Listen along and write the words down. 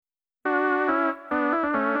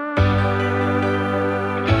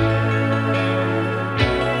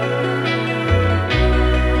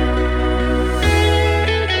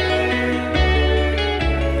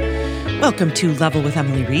Welcome to Level with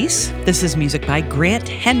Emily Reese. This is music by Grant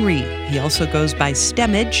Henry. He also goes by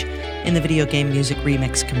Stemage in the video game music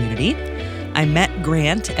remix community. I met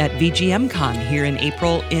Grant at VGMCon here in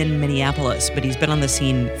April in Minneapolis, but he's been on the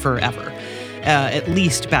scene forever. At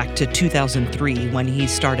least back to 2003 when he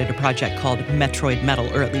started a project called Metroid Metal,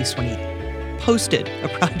 or at least when he posted a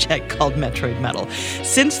project called Metroid Metal.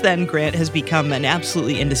 Since then, Grant has become an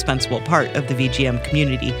absolutely indispensable part of the VGM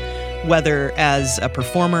community, whether as a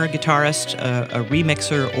performer, guitarist, a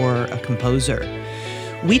remixer, or a composer.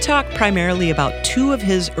 We talk primarily about two of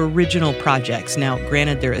his original projects. Now,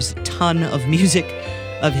 granted, there is a ton of music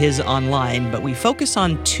of his online, but we focus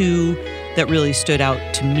on two that really stood out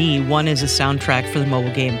to me. One is a soundtrack for the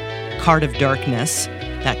mobile game Card of Darkness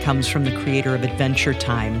that comes from the creator of Adventure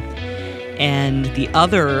Time. And the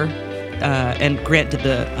other, and Grant did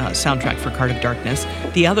the soundtrack for Card of Darkness.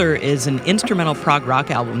 The other is an instrumental prog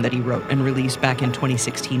rock album that he wrote and released back in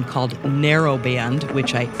 2016 called Narrowband,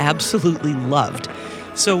 which I absolutely loved.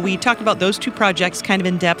 So we talk about those two projects kind of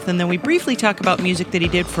in depth, and then we briefly talk about music that he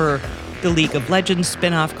did for the League of Legends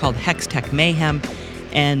spinoff called Hex Tech Mayhem.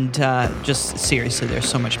 And just seriously, there's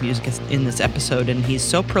so much music in this episode, and he's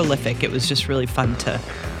so prolific. It was just really fun to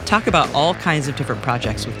talk about all kinds of different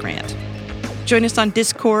projects with Grant. Join us on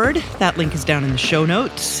Discord. That link is down in the show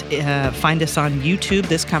notes. Find us on YouTube.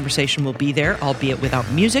 This conversation will be there, albeit without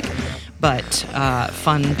music, but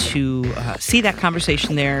fun to see that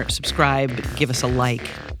conversation there. Subscribe, give us a like,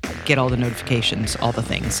 get all the notifications, all the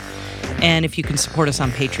things. And if you can support us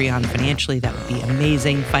on Patreon financially, that would be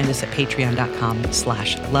amazing. Find us at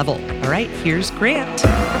patreon.com/level. All right, here's Grant.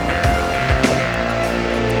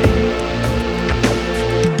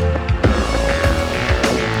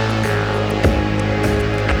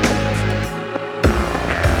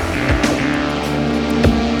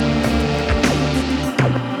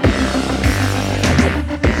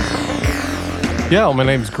 Yeah, well, my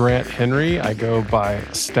name's Grant Henry. I go by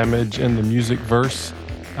Stemage in the music verse.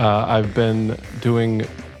 I've been doing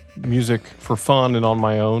music for fun and on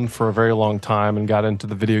my own for a very long time and got into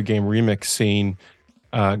the video game remix scene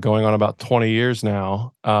going on about 20 years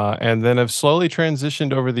now. And then I've slowly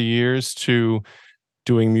transitioned over the years to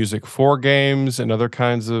doing music for games and other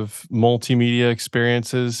kinds of multimedia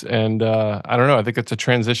experiences. And I don't know, I think it's a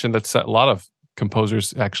transition that a lot of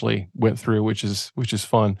composers actually went through, which is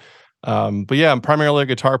fun. But yeah, I'm primarily a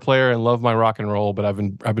guitar player and love my rock and roll, but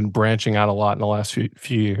I've been branching out a lot in the last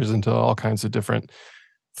few years into all kinds of different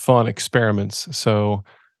fun experiments. So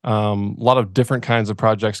a lot of different kinds of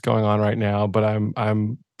projects going on right now, but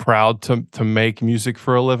I'm proud to make music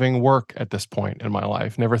for a living work at this point in my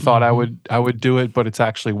life. Never thought I would do it, but it's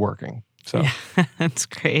actually working. So yeah, that's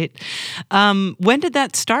great. When did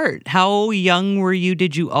that start? How young were you?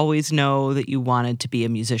 Did you always know that you wanted to be a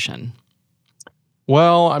musician?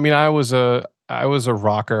 Well, I mean, I was a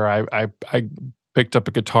rocker. I picked up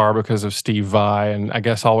a guitar because of Steve Vai, and I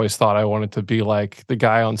guess always thought I wanted to be like the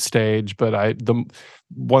guy on stage. But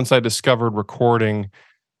once I discovered recording,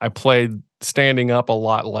 I played standing up a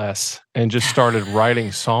lot less and just started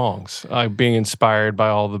writing songs, being inspired by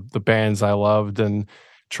all the bands I loved and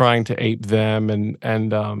trying to ape them, and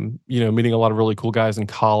meeting a lot of really cool guys in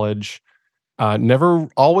college. Never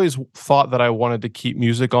always thought that I wanted to keep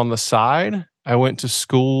music on the side. I went to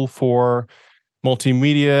school for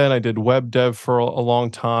multimedia and I did web dev for a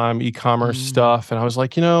long time, e-commerce stuff. And I was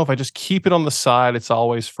like, if I just keep it on the side, it's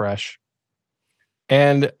always fresh.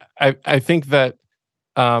 And I think that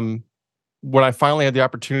when I finally had the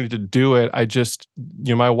opportunity to do it, I just,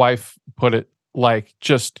 my wife put it like,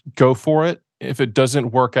 just go for it. If it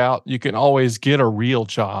doesn't work out, you can always get a real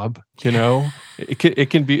job,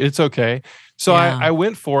 it's okay. So yeah. I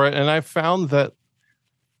went for it, and I found that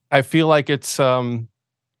I feel like it's affected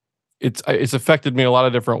me in a lot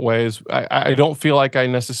of different ways. I don't feel like I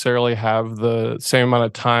necessarily have the same amount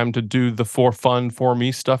of time to do the for fun, for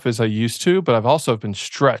me stuff as I used to, but I've also been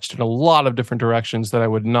stretched in a lot of different directions that I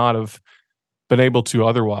would not have been able to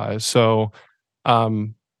otherwise. So, I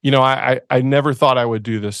never thought I would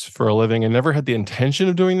do this for a living and never had the intention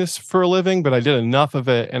of doing this for a living, but I did enough of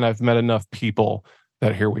it and I've met enough people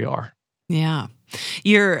that here we are. Yeah.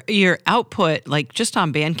 Your output, like just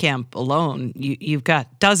on Bandcamp alone, you've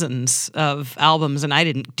got dozens of albums,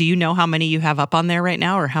 and do you know how many you have up on there right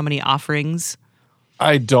now or how many offerings?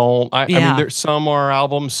 I don't. I mean, some are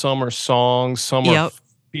albums, some are songs, some are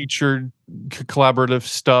featured collaborative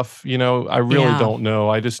stuff. I really don't know.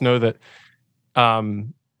 I just know that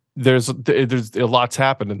there's a lot's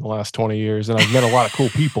happened in the last 20 years, and I've met a lot of cool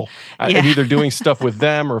people. I'm either doing stuff with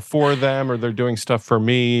them or for them, or they're doing stuff for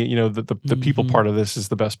me. The people part of this is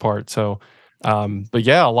the best part. So, but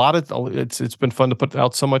yeah, it's been fun to put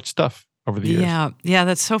out so much stuff. over the years. Yeah, yeah,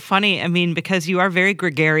 that's so funny. I mean, because you are very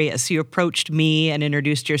gregarious. You approached me and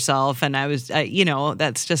introduced yourself, and I was,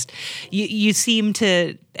 that's just you seem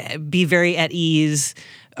to be very at ease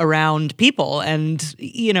around people, and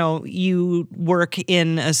you work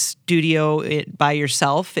in a studio by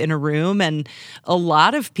yourself in a room, and a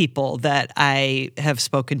lot of people that I have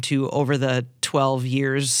spoken to over the 12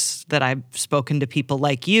 years that I've spoken to people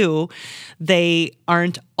like you, they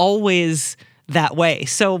aren't always that way.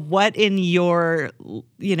 So what in your,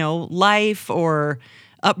 life or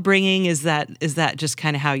upbringing is that just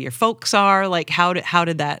kind of how your folks are? Like how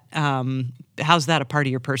did that, how's that a part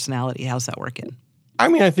of your personality? How's that working? I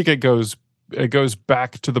mean, I think it goes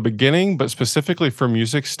back to the beginning, but specifically for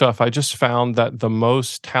music stuff, I just found that the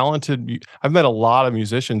most talented I've met a lot of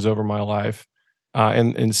musicians over my life,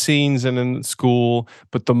 in scenes and in school,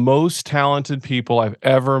 but the most talented people I've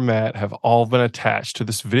ever met have all been attached to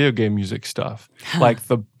this video game music stuff. Huh. Like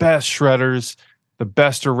the best shredders, the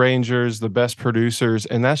best arrangers, the best producers,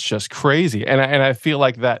 and that's just crazy. And I feel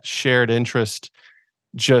like that shared interest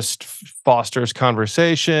just fosters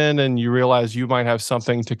conversation, and you realize you might have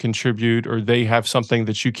something to contribute or they have something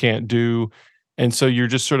that you can't do, and so you're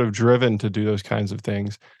just sort of driven to do those kinds of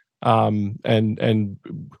things, and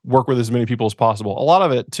work with as many people as possible. A lot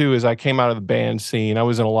of it too is I came out of the band scene. I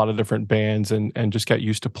was in a lot of different bands and just got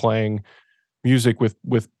used to playing music with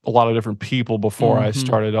a lot of different people before I Mm-hmm.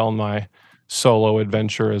 started on my solo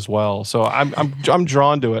adventure as well. So I'm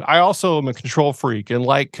drawn to it. I also am a control freak and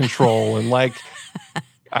like control and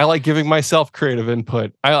I like giving myself creative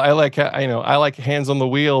input. I like I like hands on the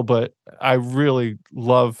wheel, but I really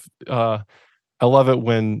love I love it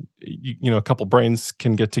when a couple brains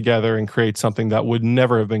can get together and create something that would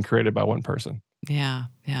never have been created by one person. Yeah,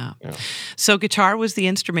 yeah. Yeah. So guitar was the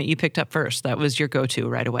instrument you picked up first. That was your go-to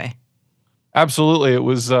right away. Absolutely.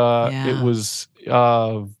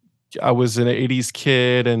 Yeah. I was an 80s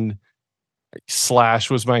kid and Slash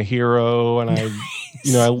was my hero, and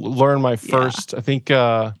I learned my Yeah. first, I think,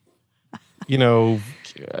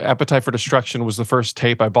 Appetite for Destruction was the first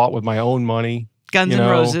tape I bought with my own money, Guns you N'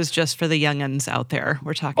 know. Roses, just for the young'uns out there.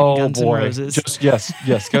 We're talking Oh Guns N' boy, Roses. just yes,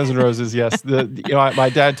 Guns N' Roses, yes. My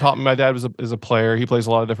dad taught me. My dad is a player. He plays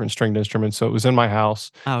a lot of different stringed instruments, so it was in my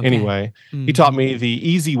house. Okay. Anyway, he taught Hmm. me the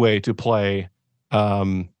easy way to play,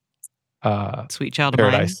 um, Sweet Child of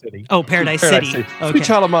Mine. Paradise City. Oh, Paradise Paradise City. City. Sweet Okay.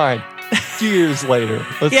 Child of Mine. Years later,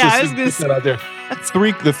 let's Yeah, just I was gonna get say. that out there.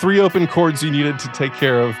 The three open chords you needed to take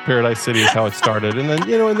care of Paradise City is how it started, and then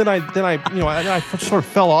I sort of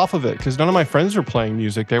fell off of it because none of my friends were playing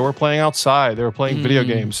music. They were playing outside. They were playing video Mm.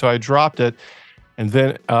 games, so I dropped it. And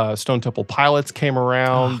then Stone Temple Pilots came Oh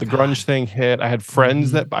around. The God. grunge thing hit. I had friends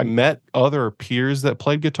Hmm. that I met, other peers that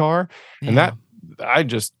played guitar, and Yeah.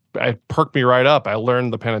 I perked me right up. I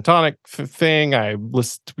learned the pentatonic thing. I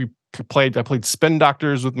played Spin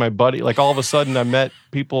Doctors with my buddy. Like all of a sudden, I met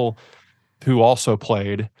people who also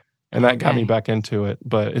played, and that got me Okay. back into it.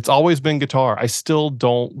 But it's always been guitar. I still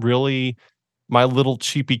don't really. My little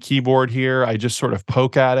cheapy keyboard here, I just sort of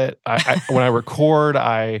poke at it. When I record,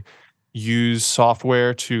 I use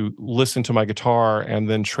software to listen to my guitar and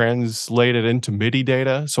then translate it into MIDI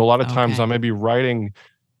data. So a lot of times I Okay. may be writing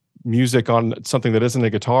music on something that isn't a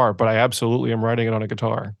guitar, but I absolutely am writing it on a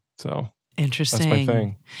guitar. So that's my Interesting.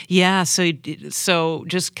 thing. Yeah. So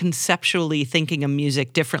just conceptually thinking of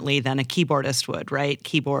music differently than a keyboardist would, right?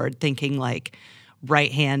 Keyboard thinking like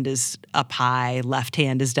right hand is up high, left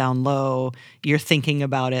hand is down low. You're thinking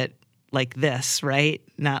about it like this, right?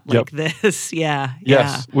 Not Yep. like this. Yeah.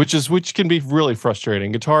 Yeah. Yes, which can be really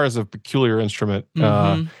frustrating. Guitar is a peculiar instrument,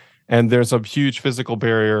 Mm-hmm. and there's a huge physical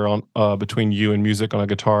barrier on between you and music on a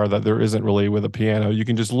guitar that there isn't really with a piano. You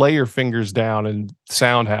can just lay your fingers down and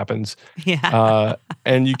sound happens, Yeah. uh,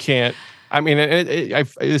 and you can't. I mean,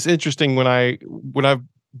 it's interesting when I've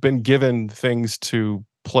been given things to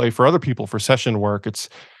play for other people for session work.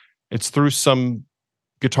 It's through some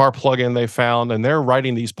guitar plugin they found, and they're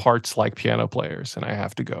writing these parts like piano players, and I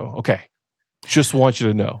have to go, okay, just want you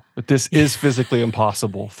to know that this is physically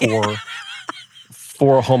impossible for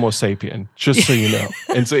a Homo sapien, just so you know.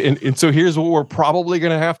 And so here's what we're probably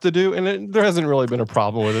going to have to do, and there hasn't really been a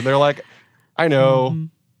problem with it. They're like, I know, Hmm.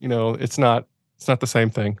 it's not the same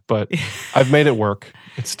thing, but I've made it work.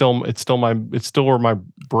 It's still where my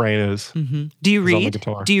brain is. Hmm. Do you Is on the read?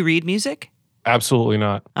 guitar. Do you read music? Absolutely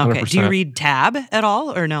not. Okay. Do you 100%. read tab at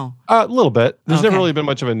all or no? A little bit. There's never Okay. really been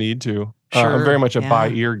much of a need to. I'm very Sure. much a by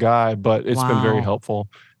Yeah. ear guy, but it's been very Wow. helpful.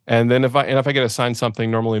 And then if I get assigned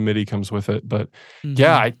something, normally MIDI comes with it. But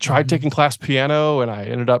yeah, Hmm. I tried Hmm. taking class piano, and I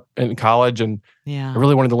ended up in college, and I Yeah.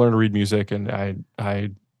 really wanted to learn to read music, and I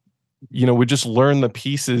would just learn the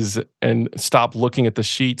pieces and stop looking at the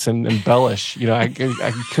sheets and embellish. I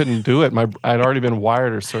couldn't do it. I'd already been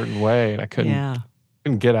wired a certain way, and I couldn't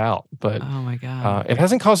get out. But Oh my God. it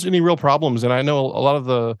hasn't caused any real problems. And I know a lot of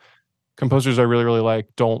the composers I really, really like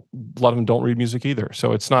a lot of them don't read music either.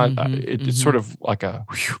 So it's not, it's sort of like a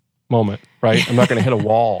whew moment, right? I'm not going to hit a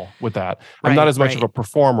wall with that. I'm not as much of a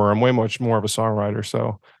performer. I'm way much more of a songwriter.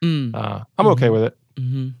 So I'm okay with it.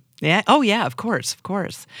 Mm-hmm. Yeah. Oh, yeah. Of course. Of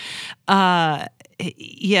course. Yeah.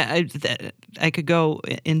 I could go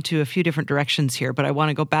into a few different directions here, but I want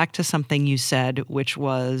to go back to something you said, which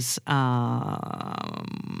was,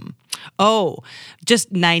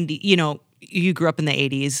 just 90. You grew up in the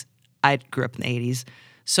 80s. I grew up in the 80s.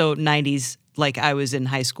 So 90s, like I was in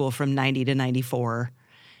high school from 90 to 94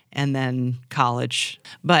 and then college.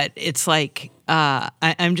 But it's like,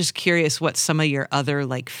 I'm just curious what some of your other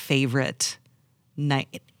like favorite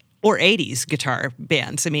or 80s guitar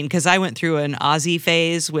bands. I mean, because I went through an Ozzy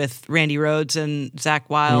phase with Randy Rhoads and Zakk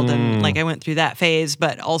Wylde, and like I went through that phase,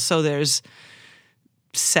 but also there's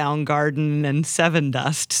Soundgarden and Seven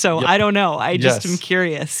Dust. So I don't know. I just am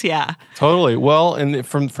curious. Yeah. Totally. Well, and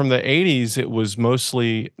from the 80s, it was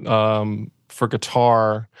mostly for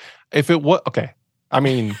guitar. If it was, okay, I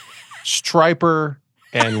mean, Striper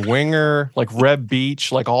and Winger, like Reb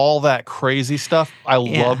Beach, like all that crazy stuff. I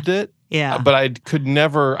loved it. Yeah. But I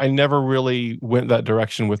never really went that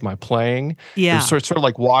direction with my playing. Yeah. It was sort of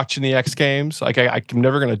like watching the X Games. Like I'm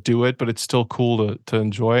never going to do it, but it's still cool to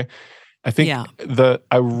enjoy. I think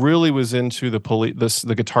I really was into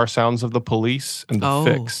the guitar sounds of the Police and the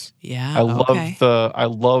Fix. Yeah. I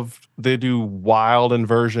love they do wild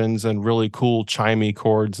inversions and really cool chimey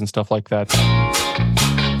chords and stuff like that.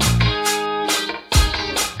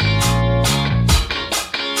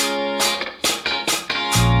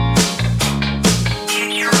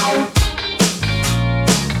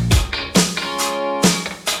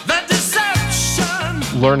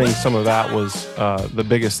 Learning some of that was the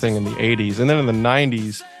biggest thing in the 80s. And then in the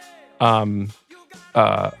 90s,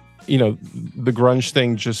 the grunge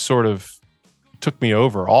thing just sort of took me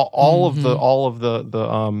over. All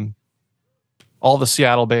the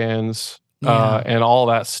Seattle bands and all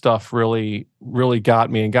that stuff really, really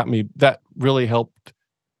got me. That really helped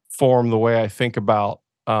form the way I think about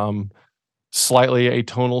slightly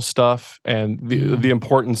atonal stuff and the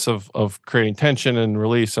importance of creating tension and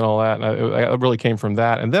release and all that. And I really came from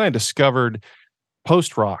that. And then I discovered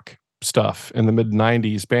post-rock stuff in the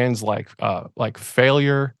mid-90s, bands like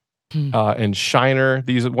Failure and Shiner.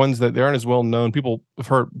 These ones that they aren't as well known. People have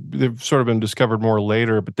heard, they've sort of been discovered more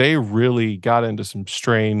later, but they really got into some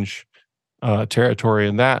strange territory.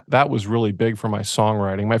 And that was really big for my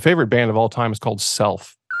songwriting. My favorite band of all time is called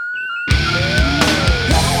Self.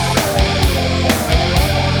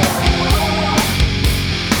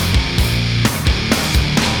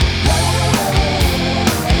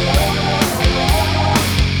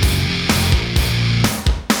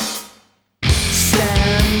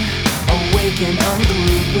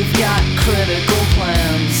 We've got critical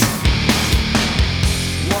plans.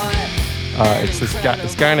 It's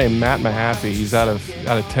this guy named Matt Mahaffey. He's out of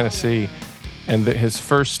Tennessee, and his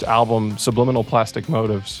first album, Subliminal Plastic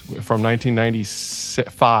Motives, from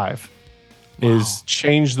 1995, is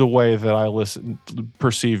changed the way that I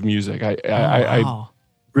perceive music. I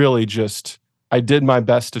really I did my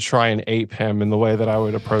best to try and ape him in the way that I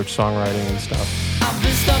would approach songwriting and stuff. I've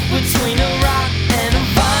been stuck between a rock and a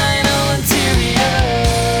vinyl interior.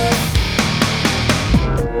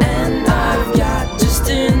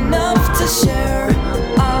 Enough to share,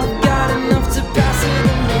 I've got enough to pass it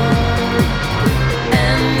along,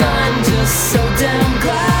 and I'm just so damn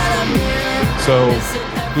glad I'm here. So,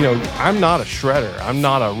 I'm not a shredder. I'm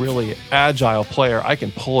not a really agile player. I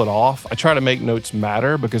can pull it off. I try to make notes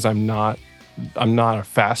matter because I'm not a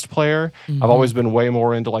fast player. I've always been way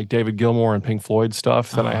more into like David Gilmour and Pink Floyd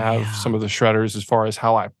stuff than I have some of the shredders as far as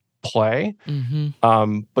how I play.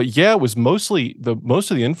 But yeah, it was most of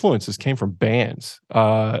the influences came from bands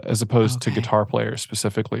as opposed to guitar players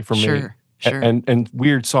specifically for me. Sure. And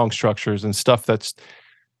weird song structures and stuff that's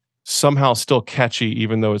somehow still catchy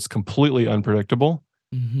even though it's completely unpredictable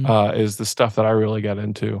is the stuff that I really got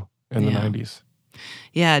into in the 90s.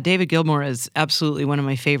 Yeah, David Gilmour is absolutely one of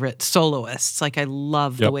my favorite soloists. Like, I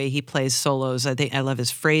love the way he plays solos. I love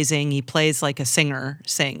his phrasing. He plays like a singer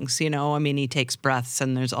sings, I mean, he takes breaths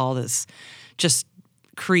and there's all this just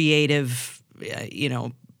creative,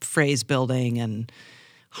 phrase building and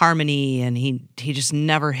harmony. And he just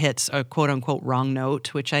never hits a quote unquote wrong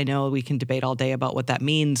note, which I know we can debate all day about what that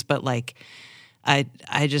means. But like, I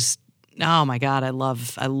just, oh my God, I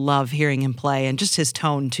love hearing him play and just his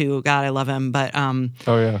tone too. God, I love him. But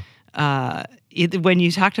when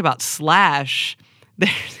you talked about Slash,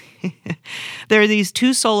 there are these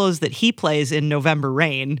two solos that he plays in November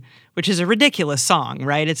Rain, which is a ridiculous song,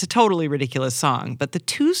 right? It's a totally ridiculous song. But the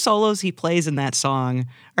two solos he plays in that song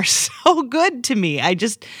are so good to me.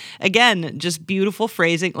 Again, just beautiful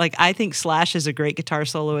phrasing. Like, I think Slash is a great guitar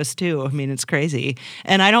soloist too. I mean, it's crazy.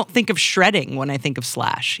 And I don't think of shredding when I think of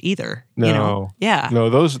Slash either. No. You know? Yeah. No,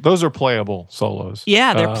 those are playable solos.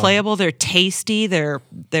 Yeah, they're playable. They're tasty. They're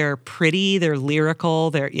pretty. They're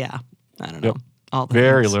lyrical. I don't know. Yep. All the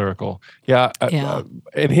Very things. lyrical. Yeah.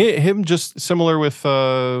 And him just similar with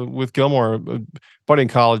Gilmore. A buddy in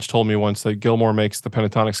college told me once that Gilmore makes the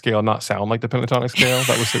pentatonic scale not sound like the pentatonic scale.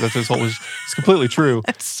 That's his whole. It's completely true.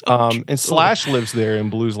 That's so true. And Slash lives there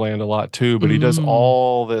in Bluesland a lot too, but he does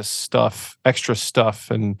all this stuff, extra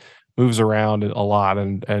stuff, and moves around a lot,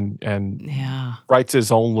 and writes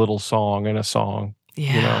his own little song in a song.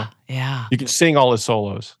 Yeah, you know? yeah. You can sing all his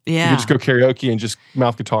solos. Yeah. You can just go karaoke and just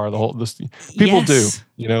mouth guitar. People do,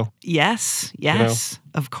 you know? Yes, You know?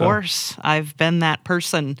 of course. I've been that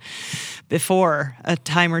person before a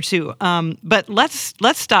time or two. But let's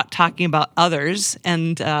stop talking about others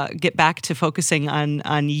and get back to focusing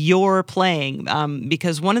on your playing.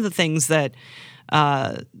 Because one of the things that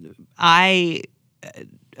I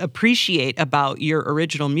appreciate about your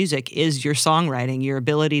original music is your songwriting, your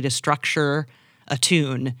ability to structure a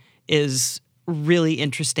tune is really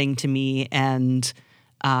interesting to me and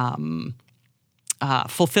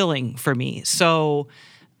fulfilling for me. So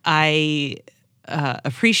I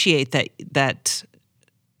appreciate that.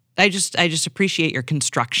 I just appreciate your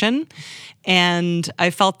construction. And I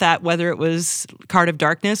felt that whether it was Card of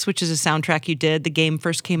Darkness, which is a soundtrack you did, the game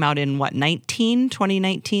first came out in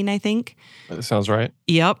 2019, I think. That sounds right.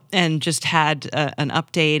 Yep, and just had an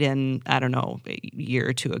update in, I don't know, a year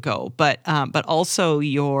or two ago. But also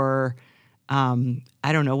your, I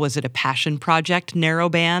don't know, was it a passion project,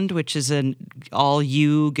 Narrowband, which is an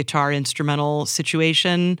all-you guitar instrumental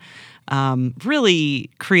situation. Really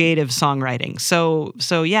creative songwriting.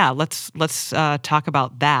 So yeah, let's talk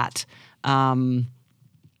about that. And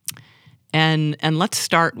let's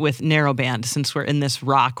start with Narrowband since we're in this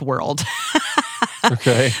rock world.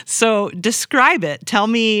 Okay. So describe it. Tell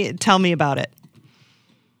me about it.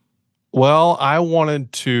 Well, I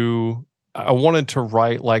wanted to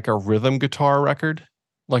write like a rhythm guitar record,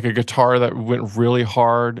 like a guitar that went really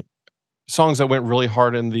hard, songs that went really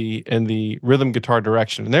hard in the rhythm guitar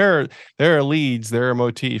direction. And there are leads, there are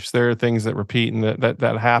motifs, there are things that repeat and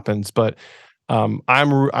that happens. But I'm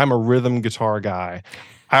a rhythm guitar guy.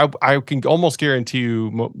 I can almost guarantee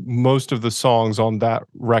you most of the songs on that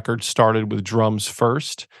record started with drums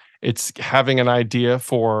first. It's having an idea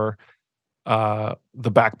for the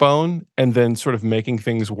backbone and then sort of making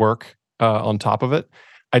things work on top of it.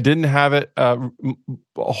 I didn't have it a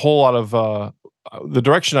whole lot of the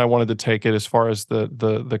direction I wanted to take it as far as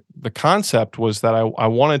the concept was that I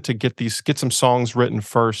wanted to get some songs written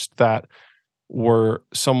first that were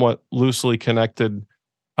somewhat loosely connected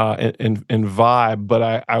in vibe,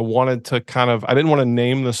 but I wanted to I didn't want to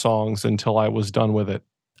name the songs until I was done with it.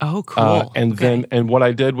 Oh, cool. And what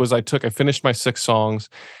I did was I finished my 6 songs,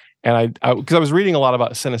 and because I was reading a lot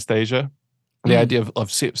about synesthesia, the idea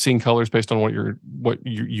of seeing colors based on what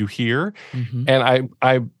you hear, and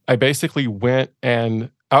I basically went and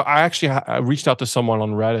I reached out to someone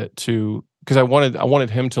on Reddit because I wanted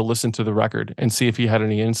him to listen to the record and see if he had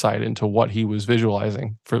any insight into what he was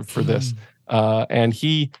visualizing for this. And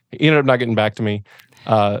he ended up not getting back to me.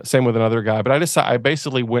 Same with another guy, but I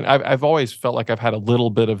basically went. I've always felt like I've had a little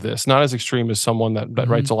bit of this, not as extreme as someone that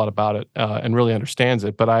writes a lot about it and really understands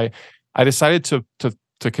it. But I decided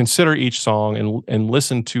to consider each song and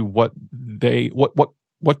listen to what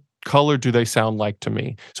color do they sound like to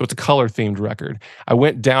me. So it's a color themed record. I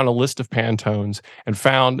went down a list of Pantones and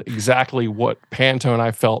found exactly what Pantone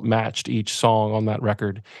I felt matched each song on that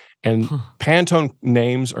record. And Pantone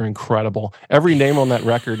names are incredible. Every name on that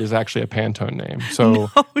record is actually a Pantone name.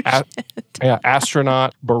 So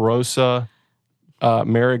Astronaut, Barossa,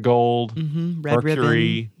 Marigold, Red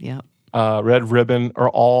Mercury, Ribbon. Red Ribbon are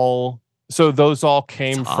all. So those all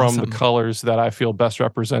came That's from awesome. the colors that I feel best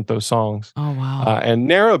represent those songs. Oh wow! And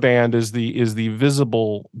Narrowband is the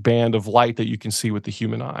visible band of light that you can see with the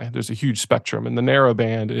human eye. There's a huge spectrum, and the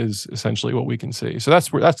narrowband is essentially what we can see. So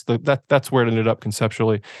that's where it ended up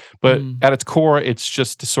conceptually. But at its core, it's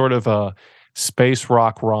just sort of a space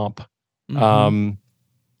rock romp. I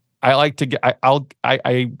like to get.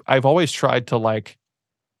 I've always tried to like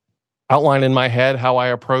outline in my head how I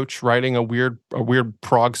approach writing a weird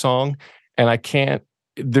prog song. And I can't.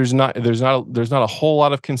 There's not a whole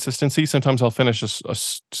lot of consistency. Sometimes I'll finish a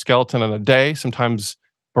skeleton in a day. Sometimes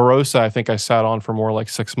Barossa, I think I sat on for more like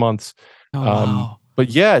 6 months. Oh, wow. But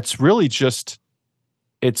yeah, it's really just,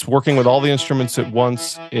 it's working with all the instruments at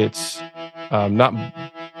once. It's not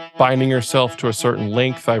binding yourself to a certain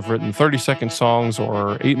length. I've written 30-second songs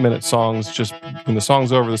or 8-minute songs, just when the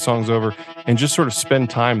song's over, and just sort of spend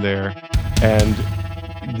time there. And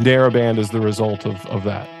Narrowband is the result of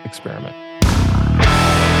that experiment.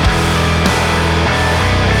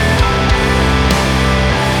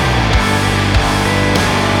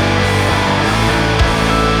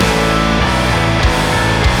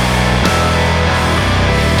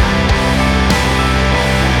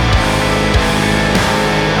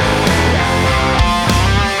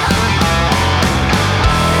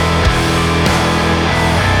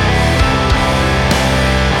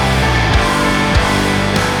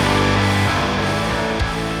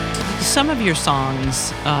 Some of your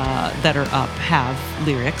songs that are up have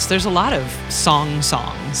lyrics. There's a lot of songs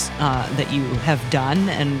that you have done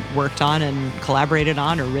and worked on and collaborated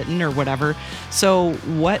on or written or whatever. So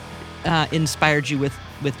what inspired you with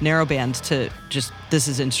Narrowband to just, this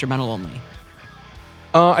is instrumental only?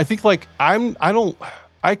 I think like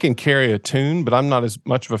I can carry a tune, but I'm not as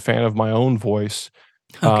much of a fan of my own voice.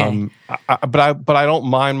 Okay. But I don't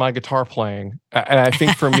mind my guitar playing, and I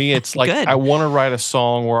think for me it's like I want to write a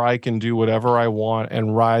song where I can do whatever I want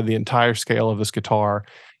and ride the entire scale of this guitar,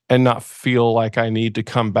 and not feel like I need to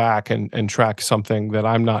come back and track something that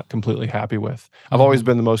I'm not completely happy with. I've always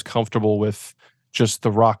been the most comfortable with just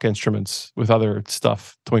the rock instruments with other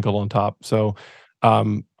stuff twinkled on top. So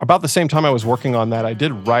about the same time I was working on that, I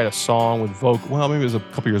did write a song with well, maybe it was a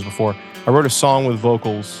couple years before. I wrote a song with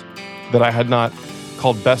vocals that I had not,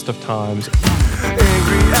 called Best of Times. Angry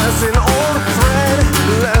as an old friend,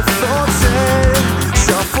 left thoughts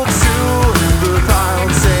shuffle to the pile,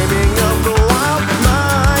 taming of the wild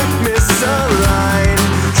mind, misaligned,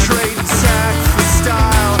 trade tack for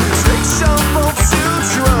style, straight shuffle too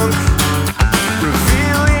drunk,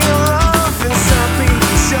 revealing love in sloppy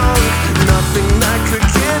junk, nothing that could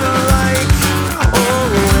get alike,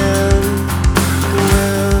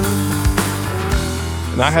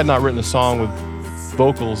 And I had not written a song with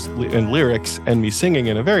vocals and lyrics and me singing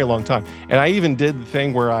in a very long time. And I even did the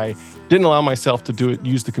thing where I didn't allow myself to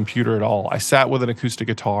use the computer at all. I sat with an acoustic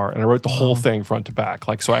guitar and I wrote the whole thing front to back.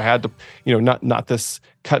 Like, so I had to, not this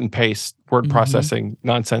cut and paste word processing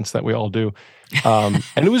nonsense that we all do. And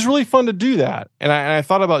it was really fun to do that. And I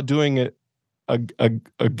thought about doing it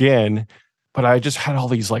again, but I just had all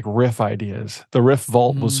these like riff ideas. The riff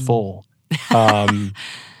vault was full.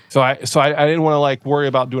 So I didn't want to like worry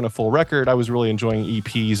about doing a full record. I was really enjoying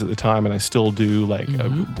EPs at the time, and I still do like a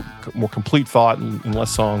more complete thought and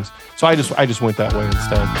less songs. So I just went that way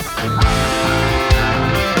instead.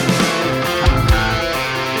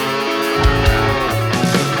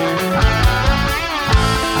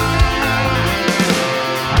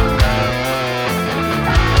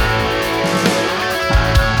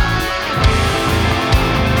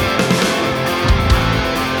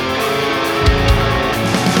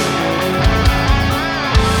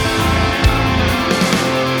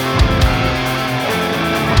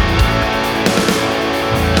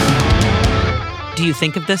 Do you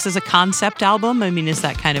think of this as a concept album? I mean, is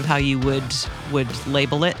that kind of how you would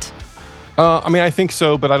label it? I mean, I think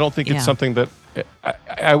so, but I don't think it's something that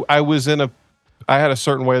I had a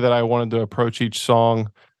certain way that I wanted to approach each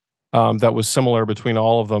song that was similar between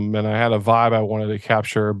all of them, and I had a vibe I wanted to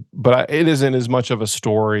capture, but it isn't as much of a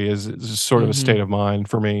story as it's just sort of a state of mind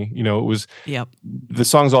for me. It was the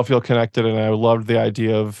songs all feel connected, and I loved the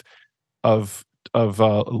idea of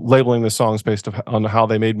labeling the songs based on how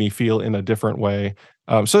they made me feel in a different way.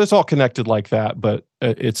 So it's all connected like that, but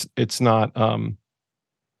it's not,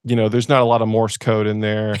 there's not a lot of Morse code in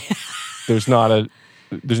there. There's no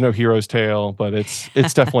hero's tale, but it's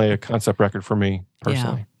definitely a concept record for me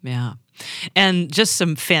personally. Yeah. And just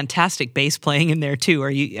some fantastic bass playing in there too.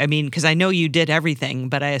 Because I know you did everything,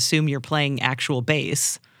 but I assume you're playing actual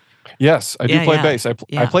bass. Yes, I do play bass. I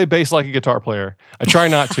play bass like a guitar player. I try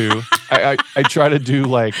not to. I try to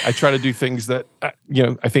do things that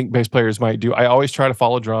I think bass players might do. I always try to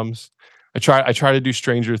follow drums. I try to do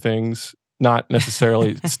stranger things, not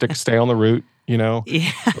necessarily stay on the route,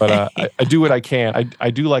 But I do what I can.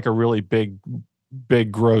 I do like a really big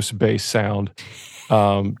gross bass sound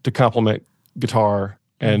to complement guitar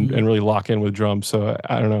and really lock in with drums. So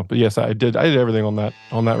I don't know, but yes, I did everything on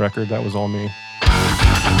that record. That was all me.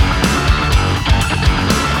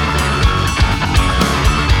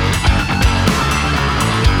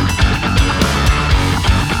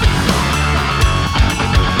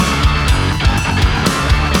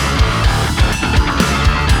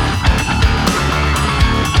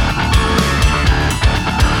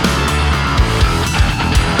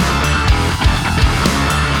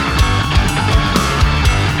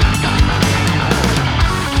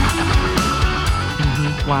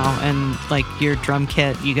 and like your drum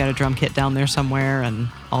kit, you got a drum kit down there somewhere and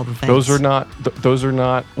all the things. Those are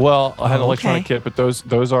not, well, I had an electronic okay. kit, but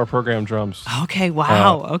those are programmed drums. Okay,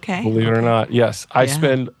 wow, okay. Believe it or not. Yes. I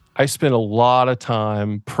spend a lot of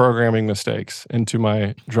time programming mistakes into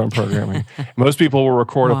my drum programming. Most people will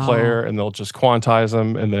record a player and they'll just quantize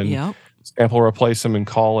them and then sample replace them and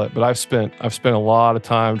call it. But I've spent a lot of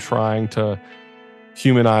time trying to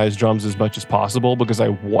humanize drums as much as possible because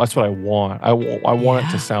that's what I want. I want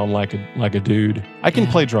it to sound like a dude. I can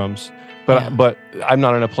play drums, but I'm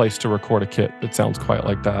not in a place to record a kit that sounds quite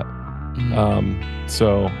like that.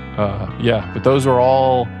 But those are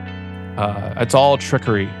all it's all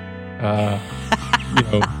trickery.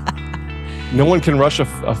 No one can rush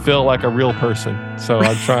a fill like a real person. So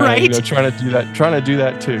I'm trying to do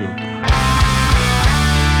that too.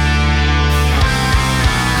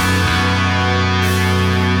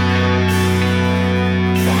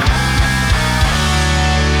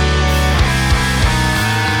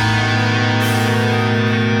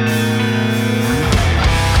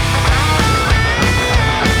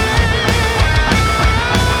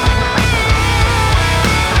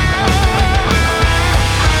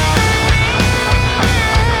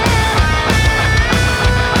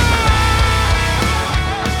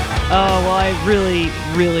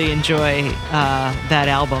 Really enjoy that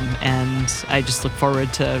album, and I just look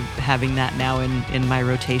forward to having that now in my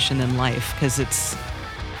rotation in life, because it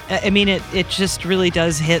just really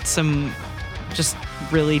does hit some just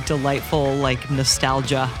really delightful like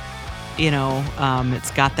nostalgia.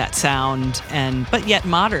 It's got that sound but yet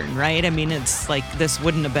modern, right? I mean, it's like this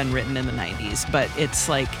wouldn't have been written in the 90s, but it's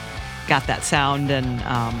like got that sound and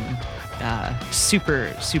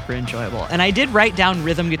super, super enjoyable. And I did write down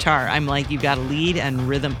rhythm guitar. I'm like, you've got a lead and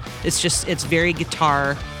rhythm. It's very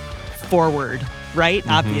guitar forward, right?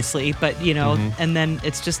 Mm-hmm. Obviously, but and then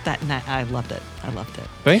it's just that, and I loved it.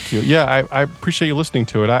 Thank you. Yeah, I appreciate you listening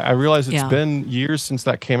to it. I realize it's been years since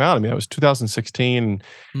that came out. I mean, it was 2016,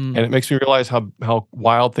 and it makes me realize how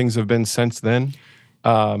wild things have been since then.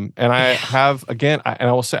 And I have, again,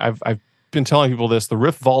 I will say, I've been telling people this, the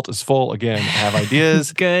riff vault is full again. I have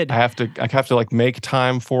ideas. Good. I have to like make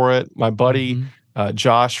time for it. My buddy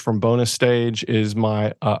Josh from Bonus Stage is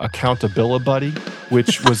my accountability buddy,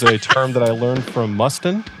 which was a term that I learned from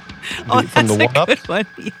Mustin from the One Up. Yeah.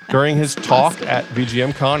 During his talk at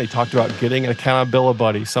VGM Con, he talked about getting an accountability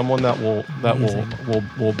buddy, someone that will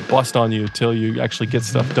bust on you till you actually get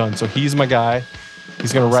stuff done. So he's my guy.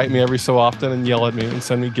 He's going to write me every so often and yell at me and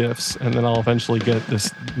send me gifts, and then I'll eventually get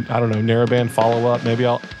this, I don't know, Narrowband follow-up. Maybe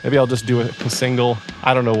I'll just do a single.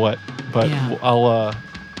 I don't know what, but I'll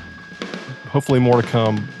hopefully more to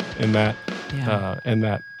come in that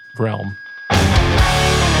realm.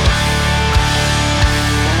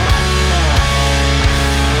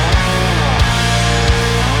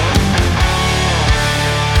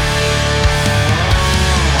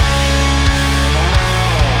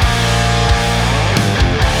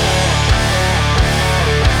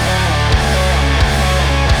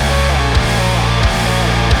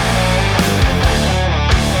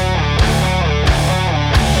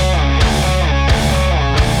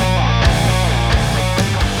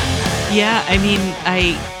 Yeah, I mean,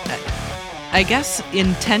 I guess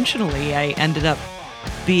intentionally I ended up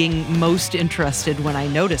being most interested when I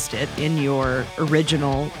noticed it in your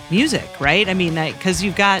original music, right? I mean, because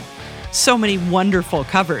you've got so many wonderful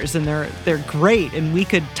covers, and they're great, and we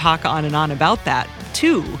could talk on and on about that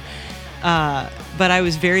too. But I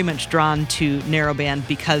was very much drawn to Narrowband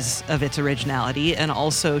because of its originality, and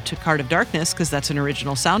also to Card of Darkness because that's an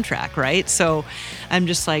original soundtrack, right? So I'm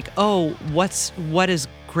just like, oh, what does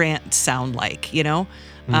Grant sound like, and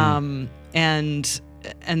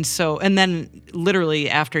then literally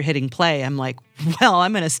after hitting play, I'm like, well,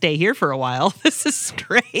 I'm going to stay here for a while. This is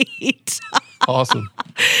great. Awesome.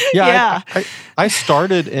 Yeah. I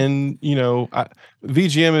started in,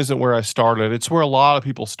 VGM isn't where I started. It's where a lot of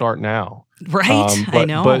people start now. Right. I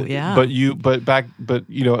know. But it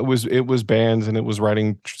was bands, and it was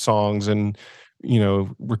writing songs and,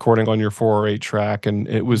 recording on your 408 track. And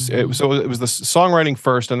it was the songwriting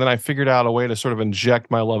first. And then I figured out a way to sort of inject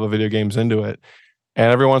my love of video games into it.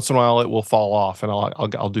 And every once in a while it will fall off, and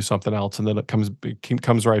I'll do something else, and then it comes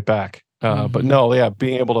right back. But no, yeah,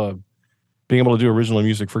 being able to do original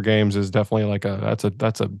music for games is definitely like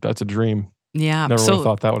that's a dream. Yeah. Never really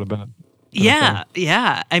thought that would have been.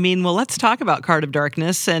 Yeah. I mean, well, let's talk about Card of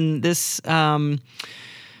Darkness, and this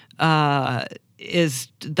is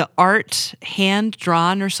the art hand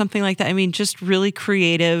drawn or something like that. I mean, just really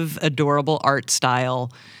creative, adorable art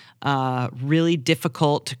style. Really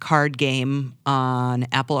difficult card game on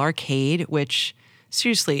Apple Arcade, which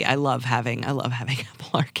seriously, I love having Apple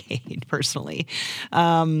Arcade personally.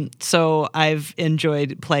 So I've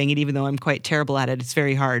enjoyed playing it, even though I'm quite terrible at it. It's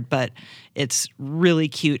very hard, but it's really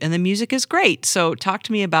cute, and the music is great. So talk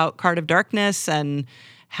to me about Card of Darkness and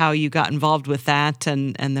how you got involved with that,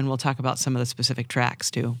 and then we'll talk about some of the specific tracks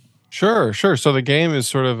too. Sure. So the game is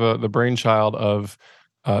sort of the brainchild of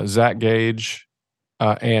Zach Gage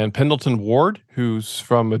and Pendleton Ward, who's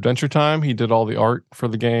from Adventure Time. He did all the art for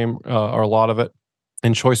the game, or a lot of it,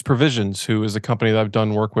 and Choice Provisions, who is a company that I've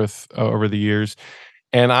done work with over the years.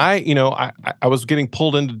 And I was getting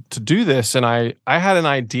pulled in to do this, and I had an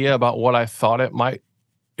idea about what I thought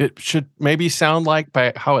it should maybe sound like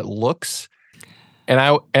by how it looks. And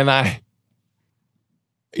I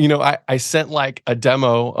sent like a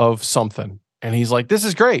demo of something, and he's like, "This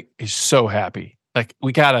is great." He's so happy. Like,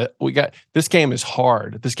 we got this game is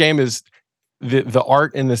hard. This game is the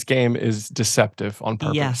art in this game is deceptive on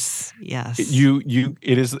purpose. Yes. It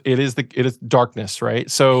is darkness,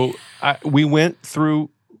 right? So we went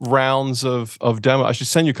through rounds of demo. I should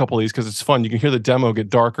send you a couple of these because it's fun. You can hear the demo get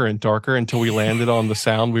darker and darker until we landed on the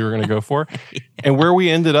sound we were going to go for. Yeah. And where we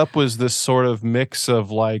ended up was this sort of mix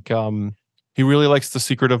of like, he really likes the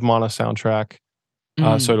Secret of Mana soundtrack.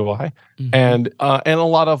 So do I. Mm-hmm. And a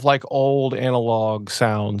lot of like old analog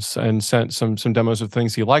sounds, and sent some demos of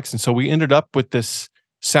things he likes. And so we ended up with this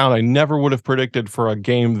sound I never would have predicted for a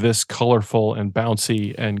game this colorful and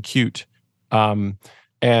bouncy and cute. There's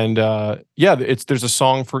a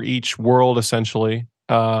song for each world essentially.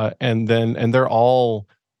 And they're all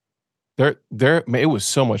it was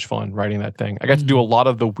so much fun writing that thing. I got to do a lot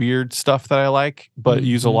of the weird stuff that I like, but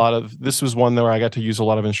use a lot of, this was one where I got to use a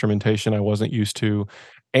lot of instrumentation I wasn't used to.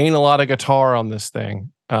 Ain't a lot of guitar on this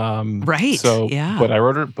thing. Right. So, yeah. But I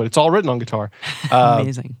wrote it, but it's all written on guitar.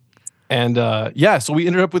 Amazing. And so we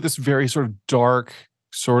ended up with this very sort of dark,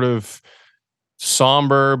 sort of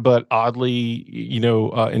somber, but oddly,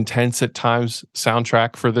 intense at times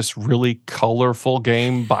soundtrack for this really colorful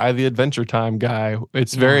game by the Adventure Time guy.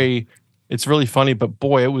 It's it's really funny, but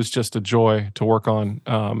boy, it was just a joy to work on.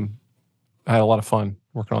 I had a lot of fun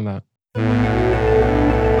working on that.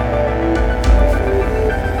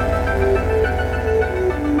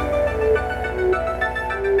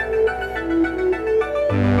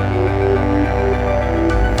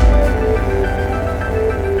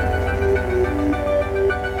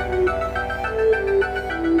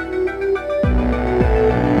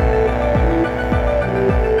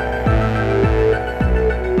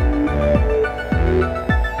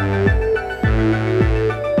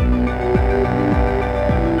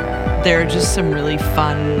 There are just some really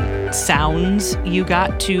fun sounds you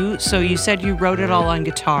got too. So you said you wrote it all on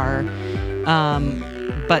guitar,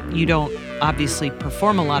 but you don't obviously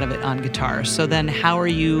perform a lot of it on guitar. So then how are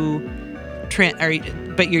you,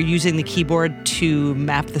 but you're using the keyboard to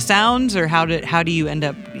map the sounds, or how do you end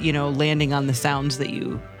up, landing on the sounds that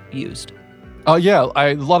you used? There's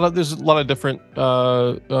a lot of different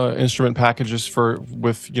instrument packages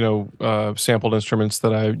with sampled instruments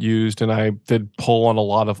that I used, and I did pull on a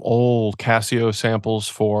lot of old Casio samples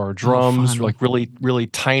for drums, like really really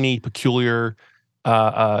tiny, peculiar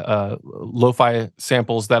lo-fi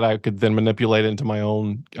samples that I could then manipulate into my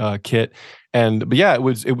own kit.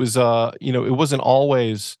 It wasn't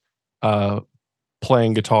always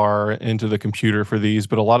playing guitar into the computer for these,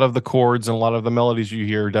 but a lot of the chords and a lot of the melodies you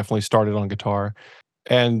hear definitely started on guitar.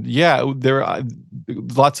 And there are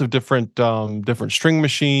lots of different string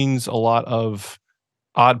machines, a lot of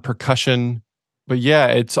odd percussion. But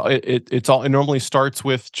it normally starts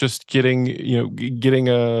with just getting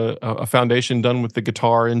a foundation done with the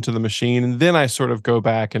guitar into the machine, and then I sort of go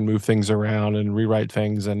back and move things around and rewrite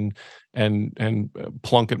things and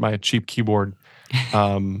plunk at my cheap keyboard.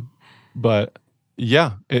 But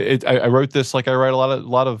yeah, I wrote this like I write a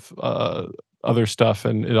lot of other stuff,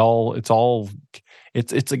 and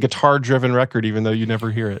it's a guitar-driven record, even though you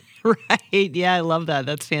never hear it. Right. Yeah, I love that.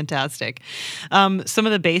 That's fantastic. Some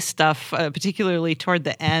of the bass stuff, particularly toward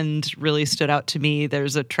the end, really stood out to me.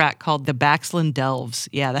 There's a track called The Baxland Delves.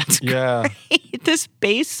 Yeah, that's great. This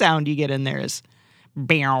bass sound you get in there is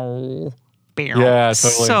bow. Yeah, totally.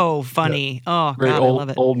 So funny. Yeah. Oh, Very God, I love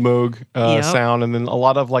it. Old Moog sound, and then a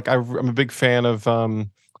lot of like I'm a big fan of a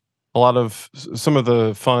lot of some of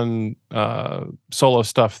the fun solo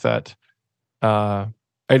stuff that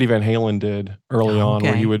Eddie Van Halen did early on,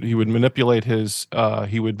 where he would manipulate his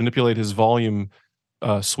volume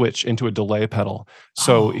switch into a delay pedal.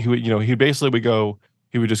 So he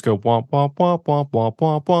would just go womp womp womp womp womp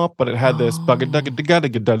womp womp, but it had this it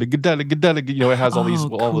has all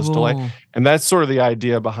this delay, and that's sort of the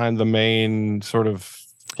idea behind the main sort of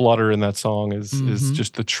flutter in that song is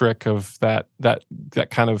just the trick of that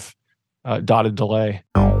kind of dotted delay.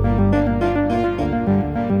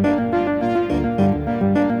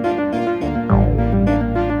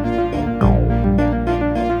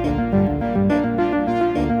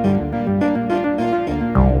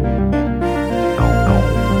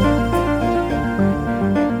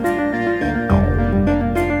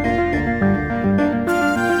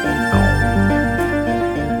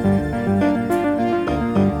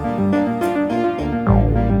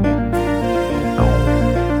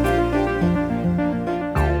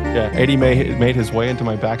 Yeah, Eddie made his way into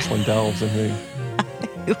my backslin delves, and he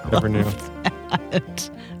never knew. That.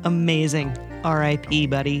 Amazing. R.I.P.,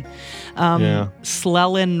 buddy. Yeah.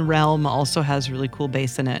 Slellin Realm also has really cool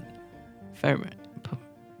bass in it.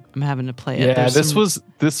 I'm having to play it. Yeah, this was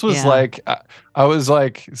like I was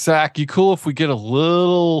like, Zach, you cool if we put a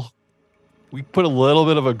little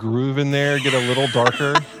bit of a groove in there, get a little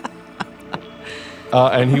darker,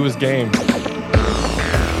 and he was game.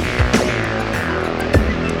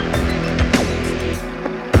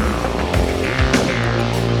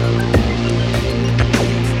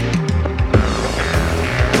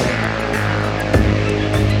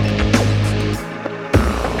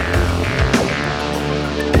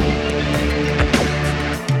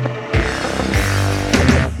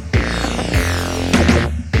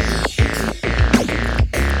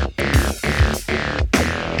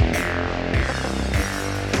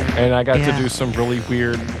 And I got to do some really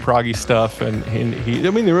weird proggy stuff, and he.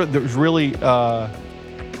 I mean, there was really,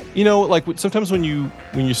 like sometimes when you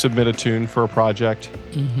submit a tune for a project,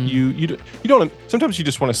 you don't. Sometimes you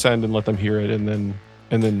just want to send and let them hear it, and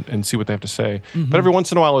then see what they have to say. But every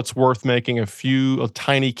once in a while, it's worth making a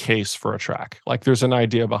tiny case for a track. Like there's an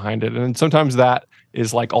idea behind it, and sometimes that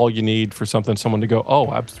is like all you need for someone to go,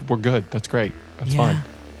 oh, we're good. That's great. That's fine.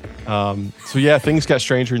 So yeah, things got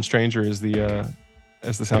stranger and stranger as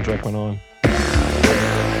the soundtrack went on.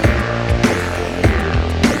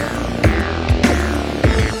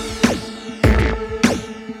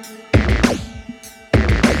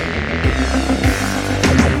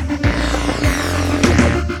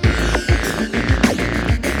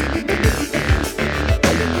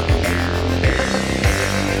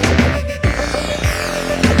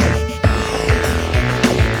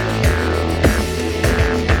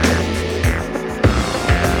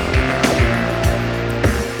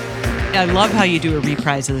 I love how you do a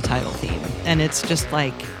reprise of the title theme, and it's just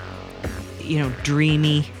like,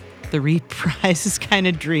 dreamy. The reprise is kind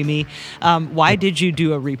of dreamy. Why did you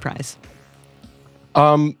do a reprise?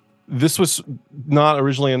 This was not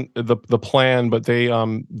originally in the plan, but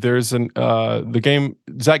the game.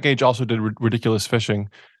 Zach Gage also did Ridiculous Fishing,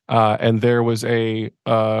 and there was a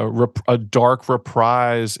dark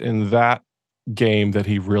reprise in that game that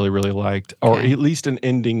he really, really liked, or at least an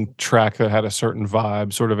ending track that had a certain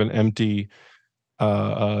vibe, sort of an empty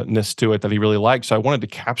ness to it that he really liked. So I wanted to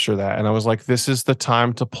capture that, and I was like, this is the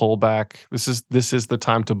time to pull back. This is the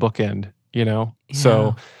time to bookend,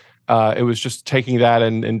 So it was just taking that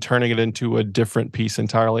and turning it into a different piece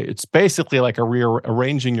entirely. It's basically like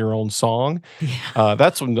rearranging your own song.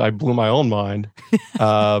 That's when I blew my own mind.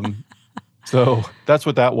 So that's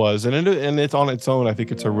what that was, and it's on its own. I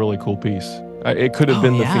think it's a really cool piece. It could have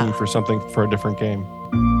been the theme for a different game.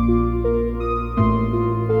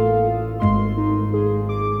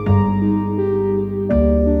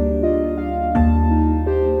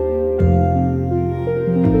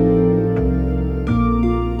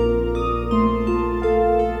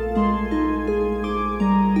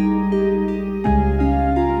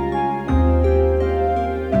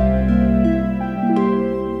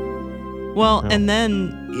 Well, and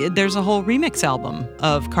then there's a whole remix album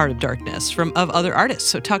of Card of Darkness of other artists.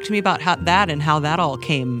 So talk to me about how that all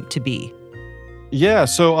came to be. Yeah,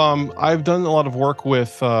 so I've done a lot of work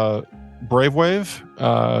with Brave Wave,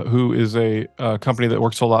 who is a company that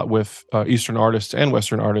works a lot with Eastern artists and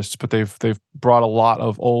Western artists, but they've brought a lot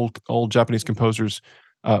of old Japanese composers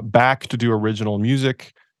back to do original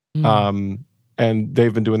music. And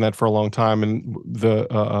they've been doing that for a long time. And the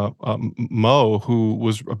Mo, who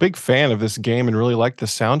was a big fan of this game and really liked the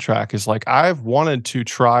soundtrack, is like, I've wanted to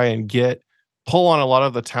try and pull on a lot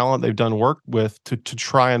of the talent they've done work with to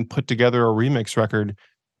try and put together a remix record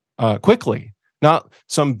quickly. Not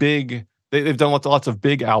some big. They've done lots of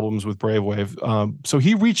big albums with Brave Wave. So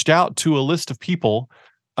he reached out to a list of people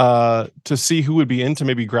to see who would be into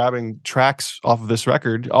maybe grabbing tracks off of this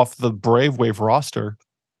record, off the Brave Wave roster.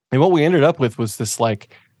 And what we ended up with was this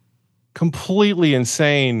like completely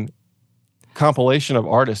insane compilation of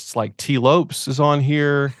artists. Like T. Lopes is on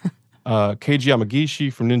here, Keiji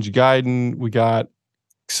Yamagishi from Ninja Gaiden. We got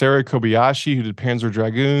Sarah Kobayashi, who did Panzer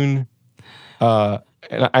Dragoon.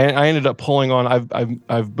 And I ended up pulling on.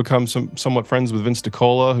 I've become somewhat friends with Vince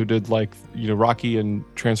DiCola, who did like Rocky and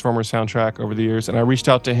Transformers soundtrack over the years. And I reached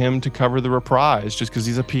out to him to cover the Reprise, just because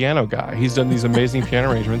he's a piano guy. He's done these amazing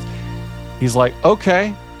piano arrangements. He's like,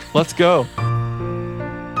 okay, let's go.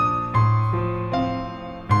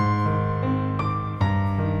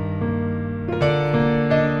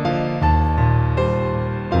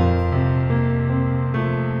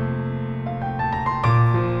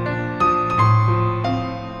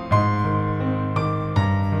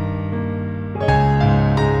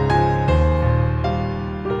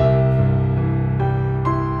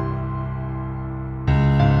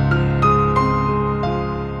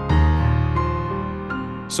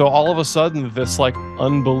 So all of a sudden, this like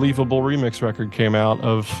unbelievable remix record came out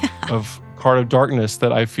of Heart of Darkness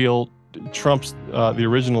that I feel trumps the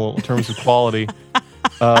original in terms of quality.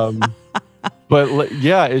 But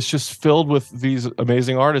yeah, it's just filled with these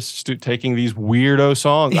amazing artists taking these weirdo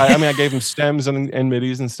songs. I mean, I gave them stems and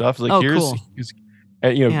midis and stuff. Like, cool.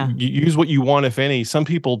 You use what you want, if any. Some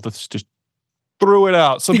people just threw it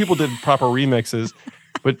out. Some people did proper remixes.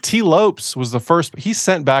 But T. Lopes was the first. He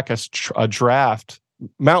sent back a draft.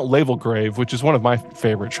 Mount Lavelgrave, which is one of my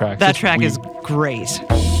favorite tracks. That track is great.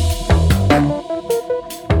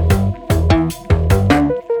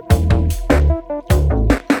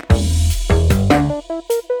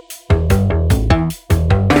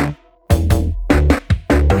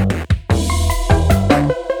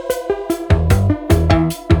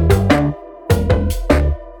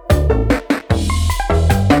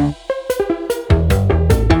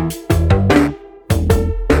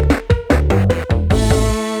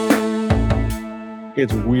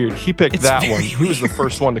 It's weird. He picked that one. He was the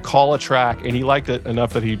first one to call a track, and he liked it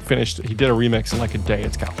enough that he did a remix in like a day.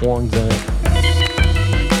 It's got horns in it.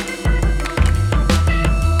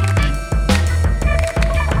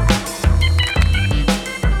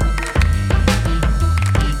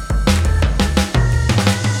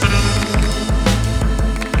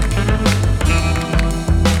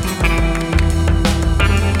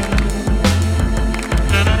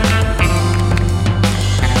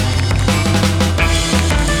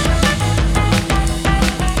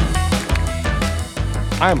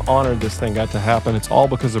 I am honored this thing got to happen. It's all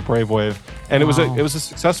because of Brave Wave, and it was a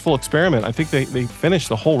successful experiment. I think they finished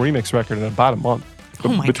the whole remix record in about a month.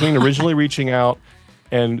 Between originally reaching out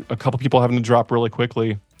and a couple people having to drop really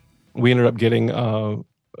quickly, we ended up getting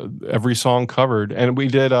every song covered. And we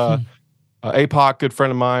did APOC, good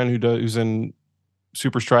friend of mine who's in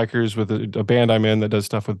Super Strikers with a band I'm in that does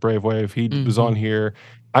stuff with Brave Wave. He was on here.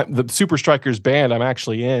 The Super Strikers band I'm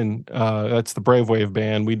actually in. That's the Brave Wave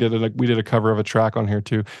band. We did a cover of a track on here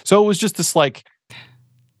too. So it was just this like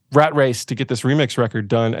rat race to get this remix record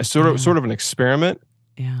done. As sort of an experiment.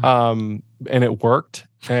 Yeah. And it worked,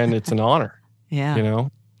 and it's an honor. Yeah.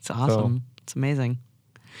 It's awesome. So. It's amazing.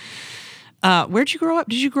 Where'd you grow up?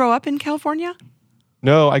 Did you grow up in California?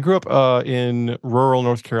 No, I grew up in rural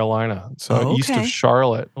North Carolina, so east of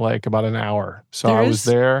Charlotte, like about an hour. So I was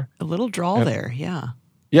there. A little drawl there, yeah.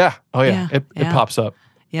 Yeah. Oh, yeah. It pops up.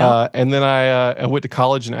 Yeah. And then I went to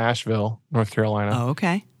college in Asheville, North Carolina. Oh,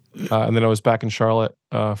 okay. And then I was back in Charlotte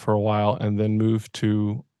for a while, and then moved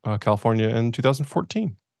to California in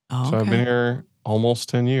 2014. Oh, okay. So I've been here almost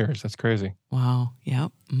 10 years. That's crazy. Wow.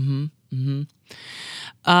 Yep. Mm-hmm. Mm-hmm.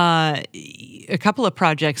 A couple of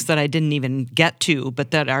projects that I didn't even get to,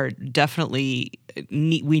 but that are definitely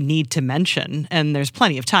we need to mention, and there's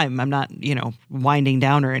plenty of time. I'm not, winding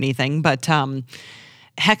down or anything, but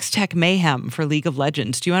Hextech Mayhem for League of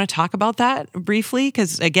Legends. Do you want to talk about that briefly?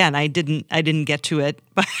 Because again, I didn't get to it,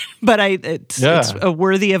 but it's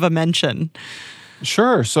worthy of a mention.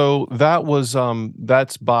 Sure. So that was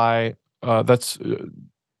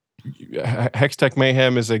Hextech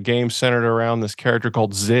Mayhem is a game centered around this character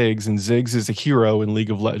called Ziggs, and Ziggs is a hero in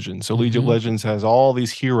League of Legends. So League of Legends has all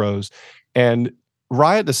these heroes, and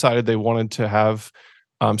Riot decided they wanted to have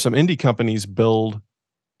some indie companies build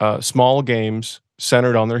small games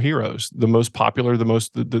centered on their heroes, the most popular,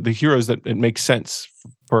 the heroes that it makes sense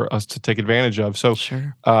for us to take advantage of. So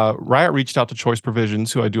Riot reached out to Choice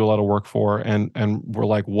Provisions, who I do a lot of work for, and we're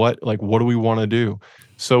like, what do we want to do?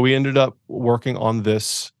 So we ended up working on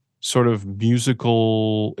this sort of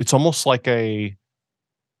musical. It's almost like a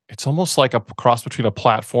cross between a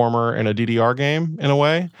platformer and a DDR game in a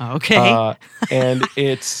way. Okay. And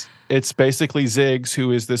it's basically Ziggs,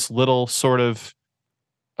 who is this little sort of,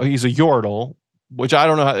 he's a Yordle, which I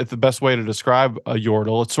don't know if the best way to describe a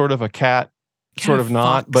Yordle. It's sort of a cat Kind sort of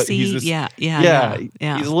not, but he's foxy. this. Yeah, Yeah,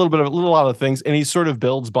 yeah. he's a little lot of things, and he sort of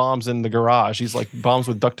builds bombs in the garage. He's like bombs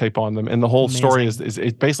with duct tape on them, and the whole story Amazing. is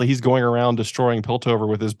it basically he's going around destroying Piltover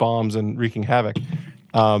with his bombs and wreaking havoc.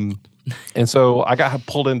 Um, and so I got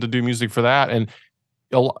pulled in to do music for that, and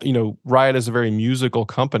Riot is a very musical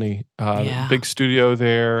company, Yeah. big studio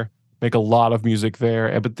there, make a lot of music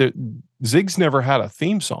there, but Zig's never had a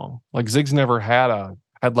theme song. Like Zig's never had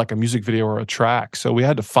like a music video or a track, so we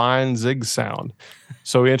had to find Zig's sound.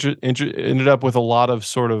 So we ended up with a lot of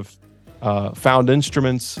sort of found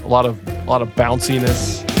instruments, a lot of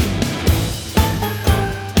bounciness.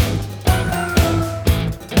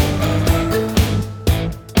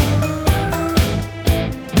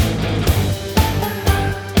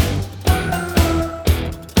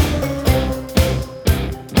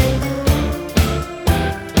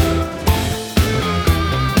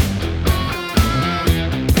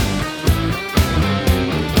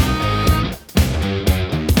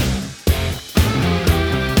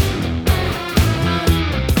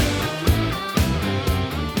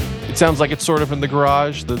 Sounds like it's sort of in the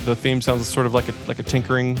garage. The theme sounds sort of like a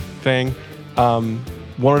tinkering thing.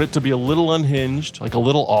 Wanted it to be a little unhinged, like a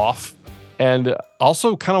little off, and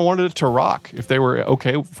also kind of wanted it to rock if they were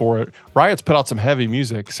okay for it. Riot's put out some heavy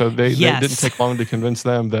music, so they didn't take long to convince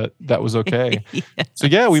them that was okay. Yes. So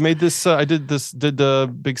yeah, we made this. I did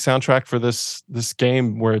the big soundtrack for this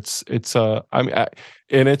game where the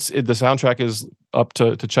soundtrack is up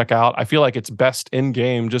to check out. I feel like it's best in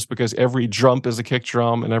game just because every jump is a kick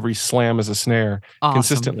drum and every slam is a snare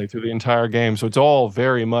consistently through the entire game. So it's all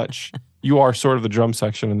very much you are sort of the drum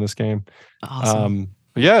section in this game. Awesome.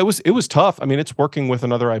 But yeah, it was tough. I mean, it's working with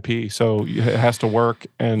another IP, so it has to work,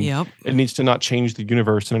 and it needs to not change the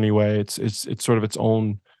universe in any way. It's sort of its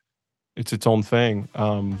own thing.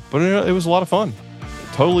 But it was a lot of fun.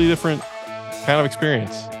 Totally different kind of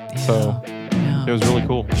experience. So it was really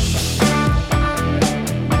cool.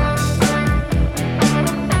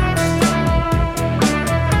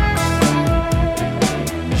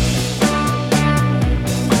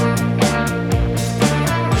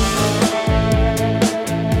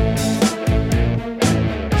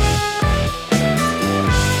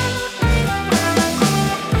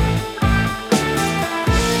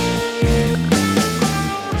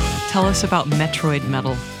 Tell us about Metroid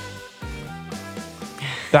Metal.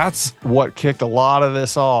 That's what kicked a lot of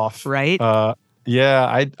this off, right? Yeah,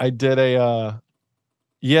 I did I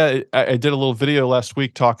did a little video last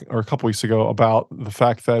week or a couple weeks ago about the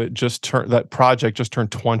fact that that project just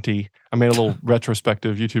turned 20. I made a little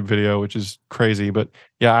retrospective YouTube video, which is crazy, but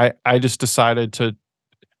yeah, I just decided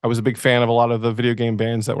I was a big fan of a lot of the video game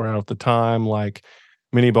bands that were out at the time, like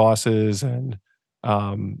Mini Bosses and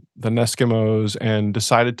the Neskimos, and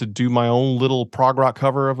decided to do my own little prog rock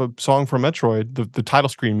cover of a song from Metroid, the title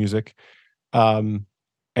screen music, and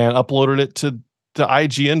uploaded it to the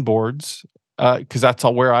IGN boards because that's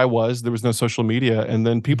all where I was. There was no social media, and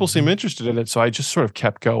then people seemed interested in it, so I just sort of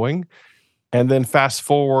kept going. And then fast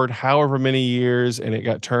forward however many years, and it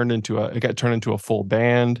got turned into a full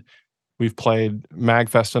band. We've played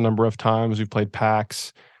MagFest a number of times. We've played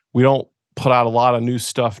PAX. We don't put out a lot of new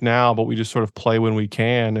stuff now, but we just sort of play when we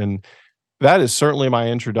can, and that is certainly my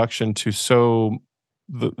introduction to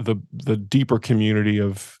the deeper community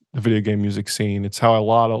of the video game music scene. It's how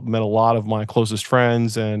I met a lot of my closest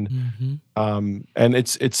friends, and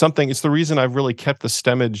it's something. It's the reason I've really kept the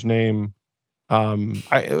Stemage name.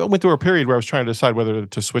 I went through a period where I was trying to decide whether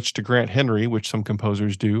to switch to Grant Henry, which some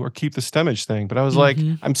composers do, or keep the Stemage thing. But I was like,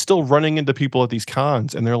 I'm still running into people at these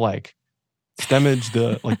cons, and they're like, Stemage,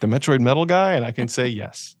 the Metroid Metal guy, and I can say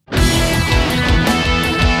yes.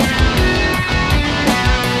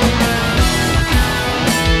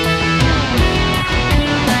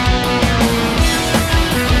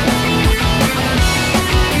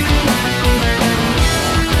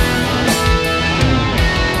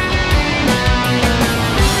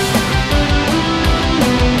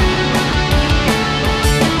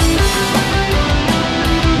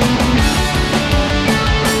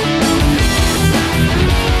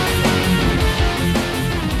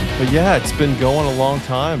 But yeah, it's been going a long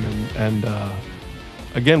time, and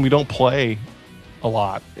again, we don't play a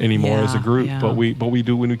lot anymore as a group, but we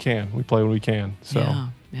do when we can. We play when we can. So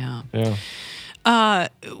yeah.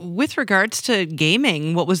 With regards to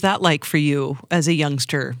gaming, what was that like for you as a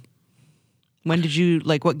youngster? When did you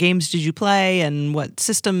what games did you play, and what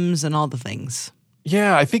systems and all the things?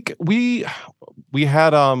 Yeah, I think we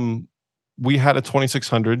had a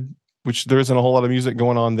 2600. Which there isn't a whole lot of music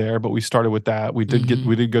going on there, but we started with that. We did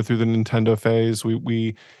go through the Nintendo phase.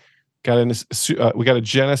 We got a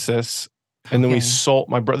Genesis, And then we Okay. sold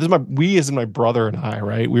my brother. We as in my brother and I,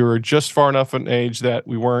 right? We were just far enough in age that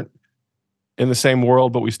we weren't in the same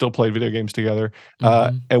world, but we still played video games together.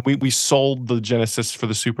 And we sold the Genesis for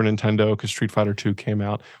the Super Nintendo because Street Fighter 2 came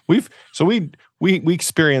out. We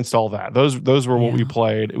experienced all that. Those were what we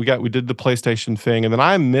played. We did the PlayStation thing, and then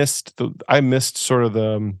I missed sort of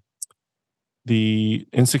the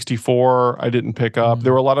N64. I didn't pick up.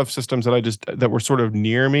 There were a lot of systems that were sort of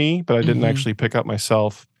near me, but I didn't actually pick up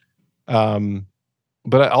myself. But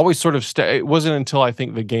I always sort of it wasn't until I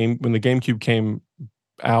think when the GameCube came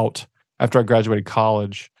out after I graduated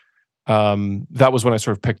college, that was when I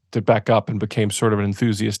sort of picked it back up and became sort of an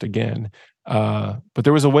enthusiast again. But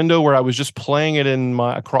there was a window where I was just playing it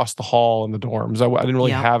across the hall in the dorms. I didn't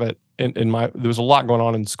really have it in my. There was a lot going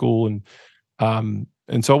on in school, and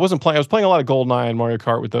so I wasn't playing. I was playing a lot of GoldenEye and Mario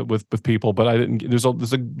Kart with people, but I didn't. There's a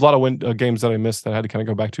lot of games that I missed that I had to kind of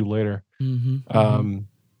go back to later.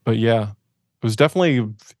 But yeah, it was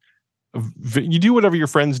definitely. You do whatever your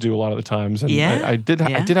friends do a lot of the times, and I did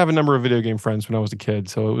have a number of video game friends when I was a kid,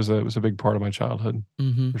 so it was a big part of my childhood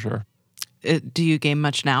for sure. Do you game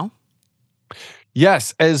much now?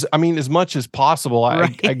 Yes, as much as possible.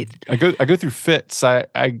 Right. I go through fits.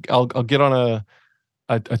 I'll get on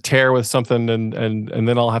a tear with something, and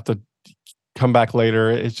then I'll have to come back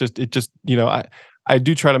later. It just I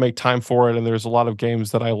do try to make time for it, and there's a lot of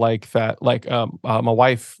games that I like my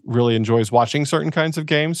wife really enjoys watching certain kinds of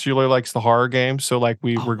games. She really likes the horror games. So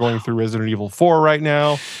we're going through Resident Evil 4 right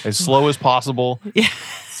now, as slow as possible. Yeah.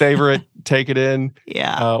 Savor it, take it in.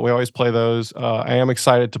 Yeah. We always play those. I am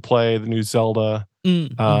excited to play the new Zelda.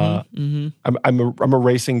 I'm a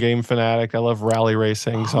racing game fanatic. I love rally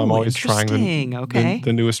racing, so I'm always trying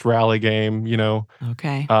the newest rally game,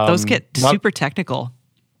 Okay. Those get super technical.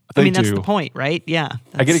 That's the point, right? Yeah.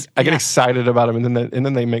 I get excited about them, and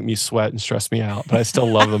then they make me sweat and stress me out, but I still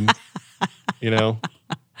love them.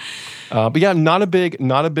 But yeah, not a big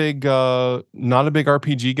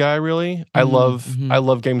RPG guy really. I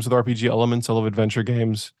love games with RPG elements. I love adventure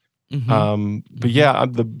games. But yeah,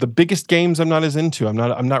 the biggest games I'm not as into.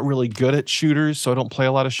 I'm not really good at shooters, so I don't play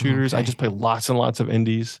a lot of shooters. I just play lots and lots of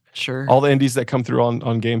indies. Sure. All the indies that come through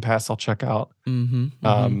on Game Pass, I'll check out.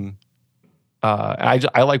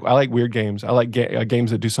 I like weird games. I like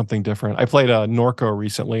games that do something different. I played Norco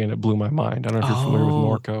recently, and it blew my mind. I don't know if you're familiar with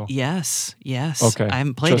Norco. Yes. Okay. I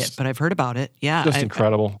haven't played it, but I've heard about it. Yeah. Just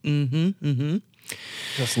incredible.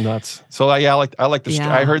 Just nuts. So yeah, I like this.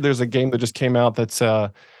 I heard there's a game that just came out that's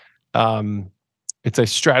it's a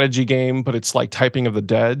strategy game, but it's like Typing of the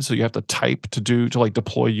Dead. So you have to type to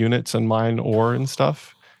deploy units and mine ore and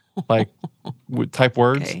stuff. Type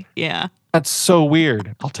words. Okay. Yeah. That's so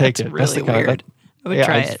weird. I'll take it. Really That's weird. I would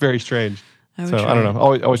try it. It's very strange. I don't know.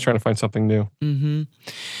 Always trying to find something new.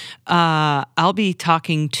 I'll be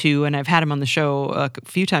talking to, and I've had him on the show a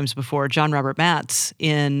few times before, John Robert Matz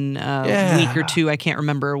in a week or two. I can't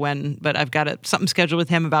remember when, but I've got something scheduled with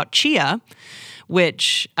him about Chia,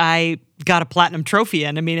 which I got a platinum trophy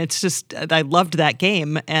in. It's just, I loved that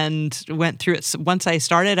game and went through it. Once I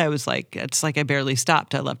started, I was like, it's like I barely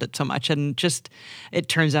stopped. I loved it so much. And just, it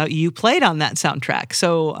turns out you played on that soundtrack.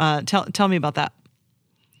 So tell me about that.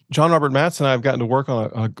 John Robert Matz and I have gotten to work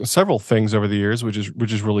on several things over the years, which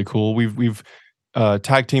is really cool. We've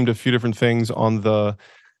tag teamed a few different things on the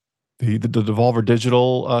Devolver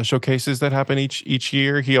Digital showcases that happen each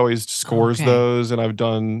year. He always scores those, and I've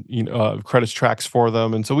done credits tracks for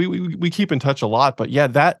them, and so we keep in touch a lot. But yeah,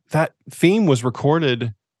 that theme was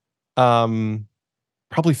recorded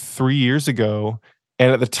probably 3 years ago,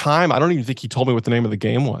 and at the time, I don't even think he told me what the name of the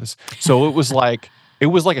game was. So it was like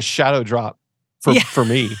a shadow drop for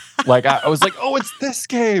me. I was like, oh, it's this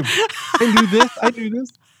game. I do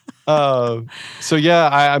this. So yeah,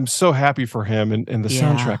 I'm so happy for him, and the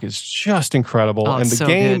soundtrack is just incredible. Oh, and the so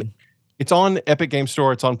game, good. It's on Epic Game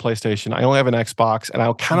Store, it's on PlayStation. I only have an Xbox, and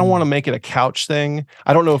I kind of want to make it a couch thing.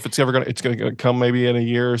 I don't know if it's gonna come maybe in a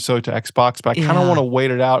year or so to Xbox, but I kind of want to wait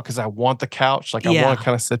it out because I want the couch. I want to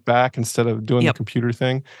kind of sit back instead of doing the computer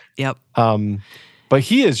thing. Yep. But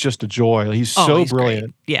he is just a joy. He's so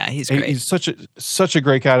brilliant. Great. Yeah, he's great. He's such a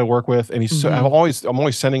great guy to work with, and he's I'm always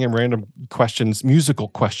sending him random questions, musical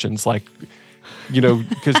questions,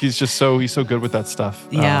 because he's so good with that stuff.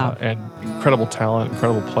 Yeah, and incredible talent,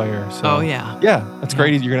 incredible player. So yeah, that's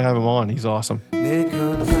great. You're gonna have him on. He's awesome.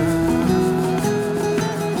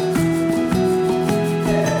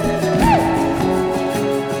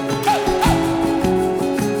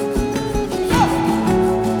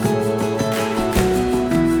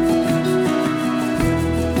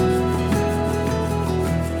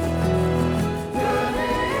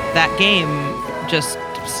 That game, just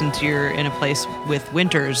since you're in a place with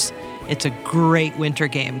winters, It's a great winter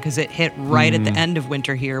game because it hit right at the end of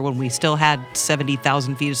winter here when we still had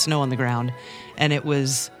 70,000 feet of snow on the ground, and it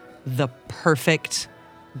was the perfect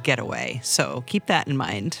getaway. So keep that in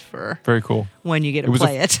mind for very cool when you get to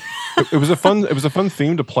play it. It was a fun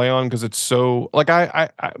theme to play on because it's so like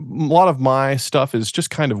a lot of my stuff is just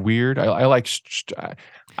kind of weird. I like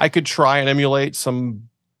I could try and emulate some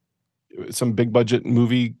big budget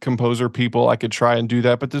movie composer people. I could try and do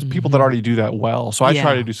that, but there's people that already do that well. So I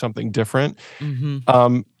try to do something different.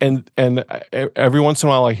 And every once in a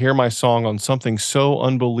while I hear my song on something so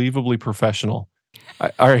unbelievably professional.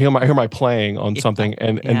 I hear my playing on something,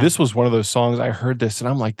 and this was one of those songs. I heard this, and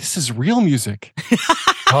I'm like, "This is real music,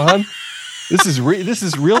 Don. This is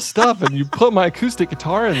real stuff." And you put my acoustic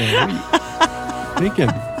guitar in there. What are you thinking?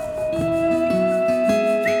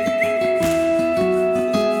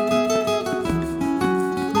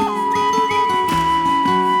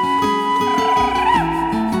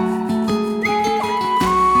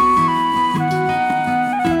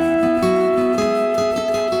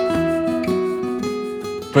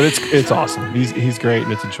 But it's awesome. He's great,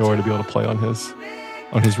 and it's a joy to be able to play on his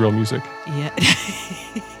real music. Yeah,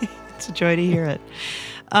 it's a joy to hear it.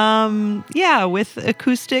 With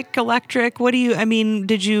acoustic, electric. What do you? I mean,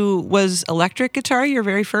 was electric guitar your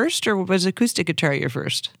very first, or was acoustic guitar your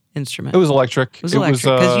first instrument? It was electric. It was electric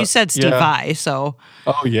because you said Steve Vai. So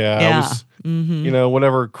oh yeah. It was,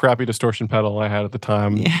 whatever crappy distortion pedal I had at the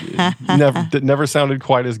time, never sounded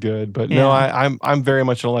quite as good. But no, I'm very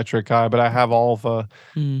much an electric guy. But I have all the.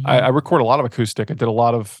 I record a lot of acoustic. I've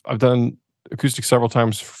done acoustic several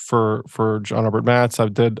times for John Robert Matz. I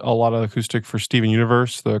did a lot of acoustic for Steven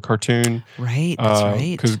Universe, the cartoon. Right, that's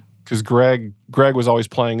right. Because Greg was always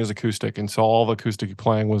playing his acoustic, and so all the acoustic he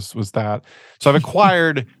playing was that. So I've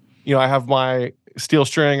acquired. I have my steel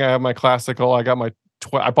string. I have my classical. I got my.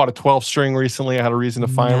 I bought a 12 string recently. I had a reason to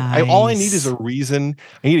find. All I need is a reason.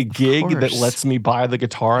 I need a gig that lets me buy the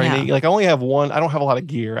guitar I need. Like I only have one. I don't have a lot of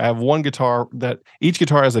gear. I have one guitar that each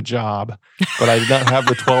guitar has a job, but I did not have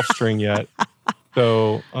the 12 string yet.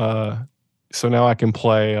 So now I can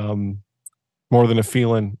play More Than a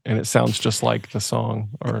Feeling, and it sounds just like the song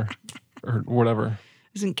or whatever.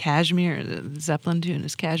 Isn't Kashmir the Zeppelin tune?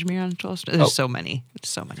 Is Kashmir on 12 string? There's so many. It's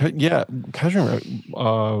so many. Yeah, Kashmir.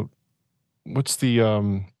 What's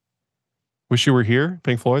the Wish You Were Here,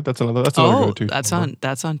 Pink Floyd? That's another go-to. That's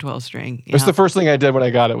on 12 string. It's the first thing I did when I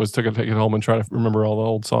got it was take it home and try to remember all the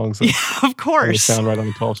old songs. Yeah, of course. Sound right on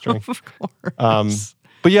the 12 string. Of course.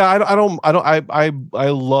 But yeah, I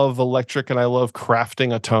love electric and I love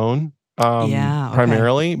crafting a tone.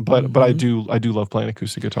 Primarily, but I do love playing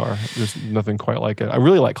acoustic guitar. There's nothing quite like it. I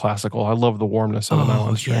really like classical. I love the warmness of a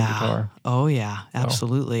nylon string guitar. Oh yeah,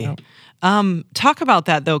 absolutely. Yeah. Talk about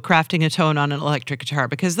that though, crafting a tone on an electric guitar,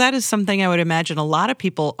 because that is something I would imagine a lot of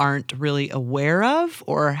people aren't really aware of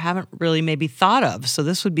or haven't really maybe thought of. So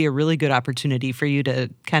this would be a really good opportunity for you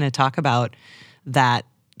to kind of talk about that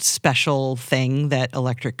special thing that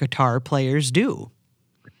electric guitar players do.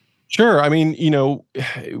 Sure. I mean,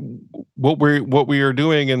 what we are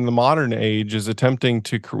doing in the modern age is attempting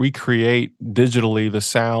to recreate digitally the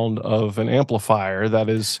sound of an amplifier that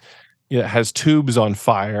is, has tubes on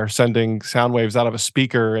fire, sending sound waves out of a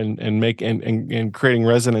speaker and creating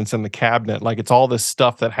resonance in the cabinet. Like it's all this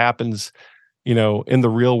stuff that happens, in the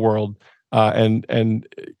real world, and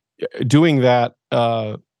doing that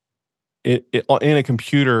in a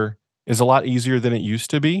computer is a lot easier than it used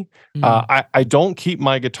to be. I don't keep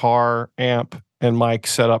my guitar amp and mic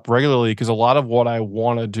set up regularly because a lot of what I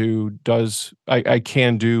want to do I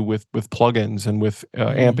can do with plugins and with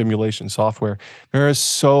amp emulation software. There are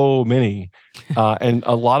so many, and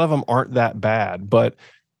a lot of them aren't that bad. But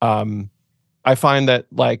I find that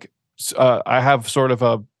I have sort of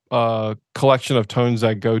a collection of tones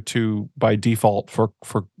I go to by default for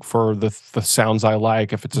the sounds I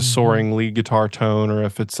like. If it's a soaring lead guitar tone, or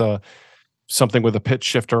if it's something with a pitch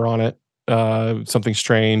shifter on it, something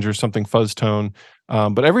strange or something fuzz tone.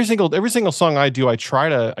 But every single song I do, I try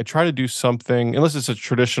to do something. Unless it's a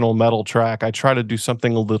traditional metal track, I try to do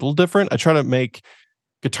something a little different. I try to make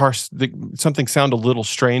something sound a little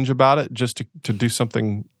strange about it, just to do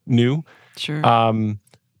something new. Sure.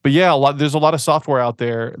 But yeah, there's a lot of software out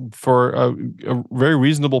there for a very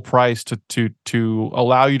reasonable price to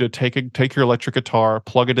allow you to take your electric guitar,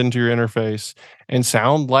 plug it into your interface, and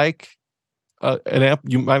sound like an amp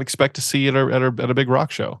you might expect to see at a big rock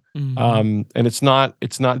show. And it's not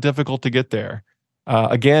difficult to get there.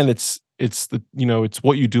 Again, it's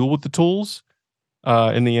what you do with the tools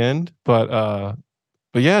in the end. But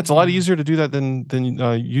yeah, it's a lot easier to do that than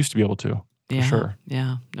you used to be able to. Yeah, for sure.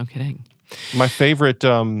 Yeah, no kidding. My favorite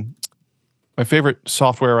my favorite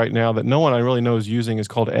software right now that no one I really know is using is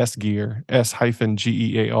called S-Gear,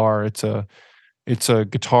 S-Gear. It's a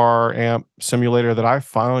guitar amp simulator that I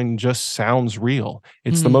find just sounds real.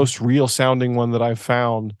 It's the most real sounding one that I've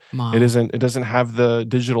found. Wow. It doesn't have the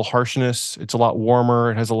digital harshness. It's a lot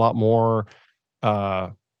warmer. It has a lot more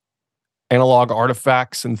analog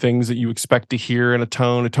artifacts and things that you expect to hear in a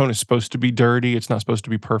tone. A tone is supposed to be dirty. It's not supposed to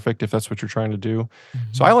be perfect if that's what you're trying to do.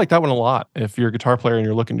 So I like that one a lot. If you're a guitar player and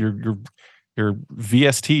you're looking your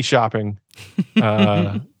VST shopping,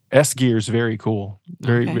 S-Gear is very cool.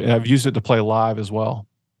 And I've used it to play live as well.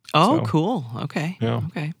 Oh, So, cool. Okay. yeah.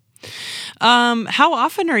 Okay. How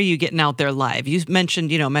often are you getting out there live? You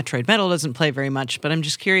mentioned, Metroid Metal doesn't play very much, but I'm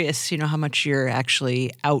just curious, how much you're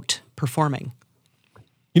actually out performing.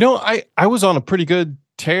 I was on a pretty good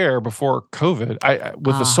tear before COVID. I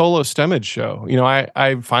with the solo Stemage show.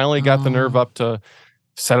 I finally got the nerve up to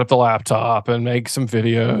set up the laptop and make some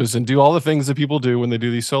videos and do all the things that people do when they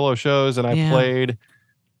do these solo shows. And I played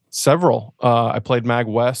several. I played Mag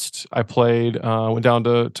West. I went down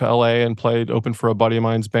to LA and played open for a buddy of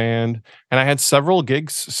mine's band. And I had several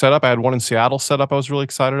gigs set up. I had one in Seattle set up I was really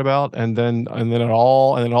excited about. And then it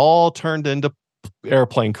all turned into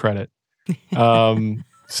airplane credit.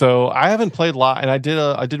 So I haven't played live, and I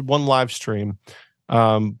did one live stream.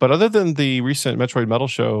 But other than the recent Metroid Metal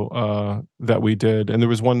show that we did, and there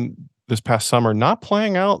was one this past summer, not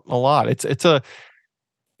playing out a lot. It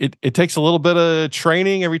takes a little bit of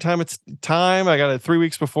training every time it's time. I got it 3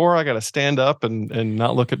 weeks before. I got to stand up and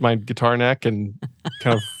not look at my guitar neck and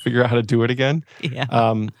kind of figure out how to do it again. Yeah.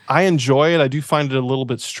 I enjoy it. I do find it a little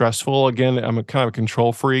bit stressful. Again, I'm a kind of a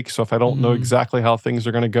control freak, so if I don't know exactly how things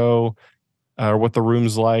are going to go, or what the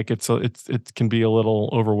room's like, it can be a little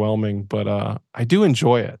overwhelming, but I do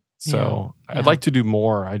enjoy it. So I'd like to do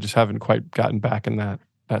more. I just haven't quite gotten back in that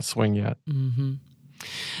swing yet. Mm-hmm.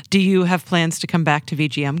 Do you have plans to come back to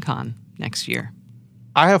VGM Con next year?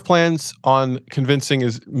 I have plans on convincing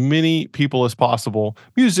as many people as possible,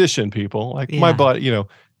 musician people, like my buddy,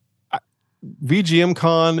 VGM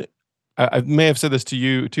Con, I may have said this to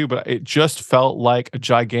you too, but it just felt like a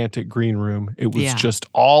gigantic green room. It was just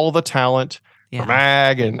all the talent from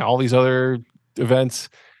Mag and all these other events.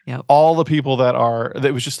 Yep. All the people that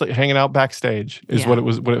was just like hanging out backstage is what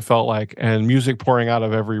it felt like, and music pouring out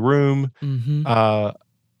of every room. Mm-hmm.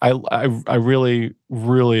 I really,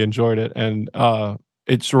 really enjoyed it, and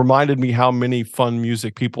it's reminded me how many fun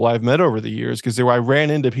music people I've met over the years, because I ran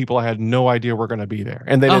into people I had no idea were going to be there,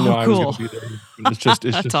 and they didn't know I was going to be there. It's just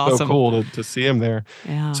awesome. So cool to see them there.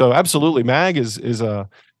 Yeah. So absolutely, Mag is a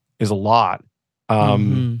lot.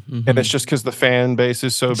 And it's just because the fan base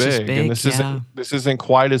is so big, and this isn't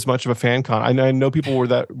quite as much of a fan con. I know people were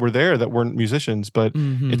there that weren't musicians, but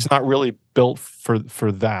it's not really built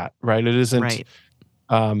for that, right? It isn't. Right.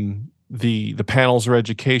 The panels are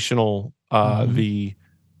educational. There's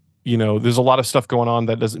a lot of stuff going on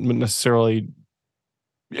that doesn't necessarily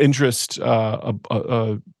interest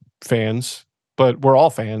fans, but we're all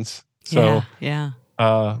fans. So yeah.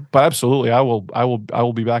 But absolutely, I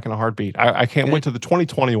will be back in a heartbeat. I can't wait to the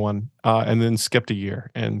 2021 and then skipped a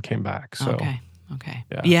year and came back. So okay.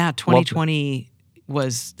 Yeah, 2020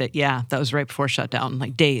 was that. Yeah, that was right before shutdown,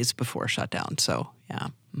 like days before shutdown. So yeah.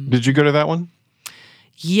 Did you go to that one?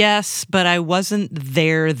 Yes, but I wasn't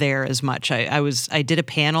there as much. I did a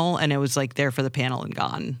panel, and it was like there for the panel and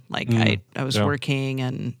gone. Like I was working,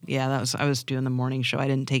 and I was doing the morning show. I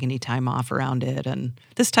didn't take any time off around it, and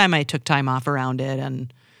this time I took time off around it.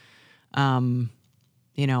 And I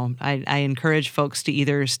encourage folks to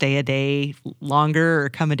either stay a day longer or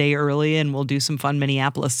come a day early, and we'll do some fun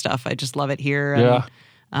Minneapolis stuff. I just love it here.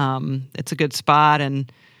 And, it's a good spot,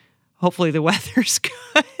 and hopefully the weather's good.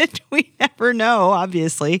 We never know,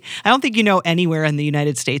 obviously. I don't think you know anywhere in the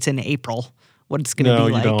United States in April what it's going to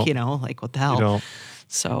be like. Don't. Like what the hell. You don't.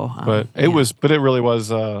 So, but it really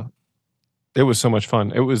was. It was so much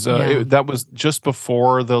fun. It was that was just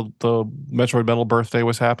before the Metroid Metal birthday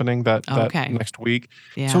was happening that next week.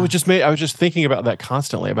 Yeah. So I was just thinking about that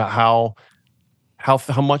constantly, about how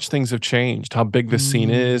much things have changed, how big the scene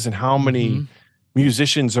is, and how many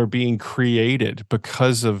musicians are being created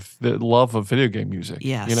because of the love of video game music.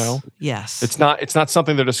 Yes. Yes. It's not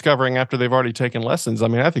something they're discovering after they've already taken lessons. I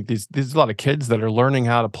mean, I think there's a lot of kids that are learning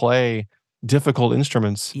how to play difficult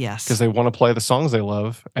instruments because they want to play the songs they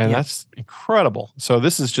love, and that's incredible. So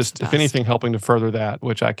this is just, if anything, helping to further that,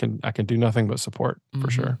 which I can do nothing but support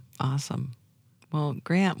for sure. Awesome. Well,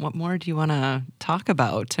 Grant, what more do you want to talk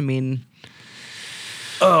about? I mean,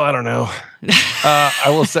 Oh, I don't know. I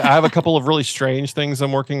will say I have a couple of really strange things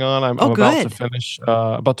I'm working on. I'm about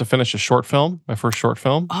to finish a short film, my first short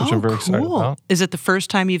film, which I'm very excited about. Is it the first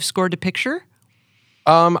time you've scored a picture?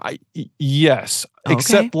 Yes, Okay.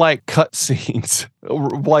 except like cut scenes.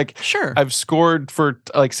 Like, Sure. I've scored for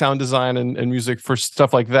like sound design and music for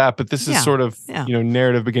stuff like that, but this is sort of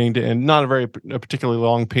narrative beginning to end. Not a particularly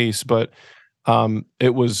long piece, but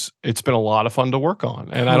it's been a lot of fun to work on,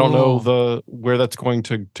 and I don't know where that's going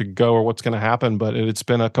to go or what's going to happen, but it's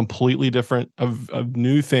been a completely different, a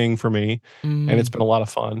new thing for me, and it's been a lot of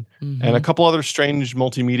fun. And a couple other strange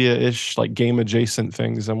multimedia-ish, like game adjacent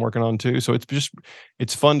things I'm working on too. So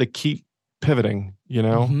it's fun to keep pivoting, you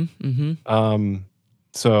know.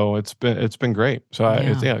 So it's been great. So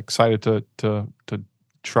excited to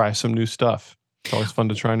try some new stuff. It's always fun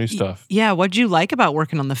to try new stuff. Yeah, what'd you like about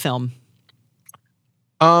working on the film?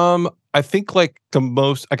 I think like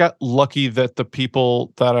I got lucky that the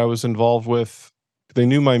people that I was involved with, they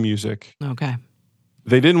knew my music. Okay.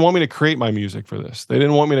 They didn't want me to create my music for this. They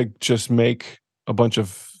didn't want me to just make a bunch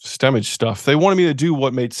of Stemage stuff. They wanted me to do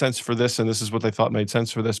what made sense for this, and this is what they thought made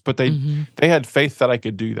sense for this. But they had faith that I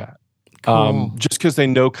could do that. Cool. Just because they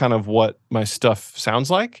know kind of what my stuff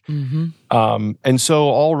sounds like. And so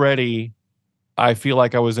already I feel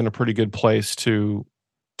like I was in a pretty good place to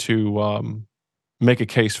make a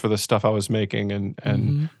case for the stuff I was making,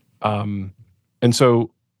 and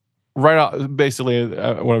so right out, basically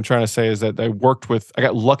what I'm trying to say is that I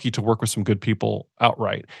got lucky to work with some good people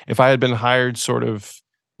outright. If I had been hired sort of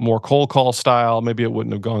more cold call style, maybe it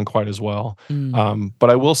wouldn't have gone quite as well. But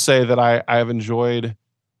I will say that I have enjoyed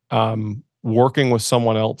working with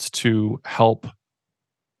someone else to help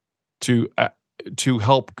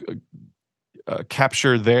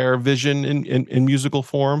capture their vision in musical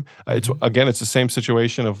form. It's the same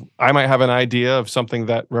situation of I might have an idea of something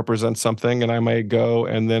that represents something, and I may go,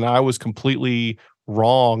 and then I was completely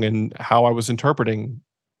wrong in how I was interpreting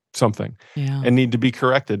something and need to be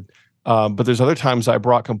corrected. But there's other times I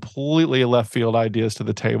brought completely left field ideas to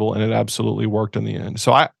the table, and it absolutely worked in the end.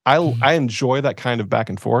 So I enjoy that kind of back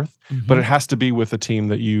and forth, but it has to be with a team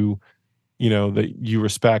that you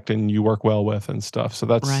respect and you work well with and stuff. So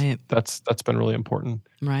that's been really important.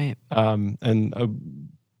 Right. And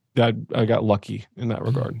I got lucky in that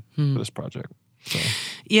regard for this project. So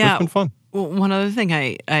it's been fun. Well, one other thing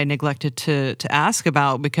I neglected to ask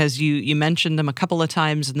about, because you mentioned them a couple of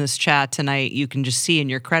times in this chat tonight, you can just see in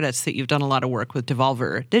your credits that you've done a lot of work with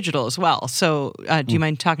Devolver Digital as well. So do you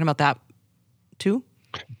mind talking about that too?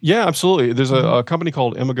 Yeah, absolutely. There's a company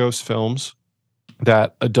called Imagos Films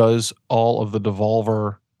that does all of the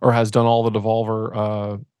Devolver, or has done all the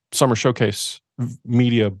Devolver summer showcase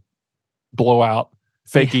media blowout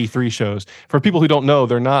fake E3 shows. For people who don't know,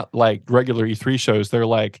 they're not like regular E3 shows. They're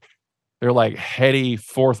like heady,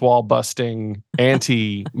 fourth wall busting,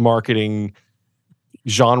 anti-marketing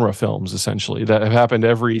genre films, essentially, that have happened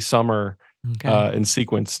every summer in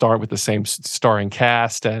sequence, start with the same starring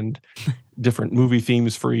cast and different movie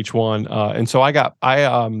themes for each one. And so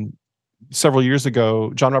several years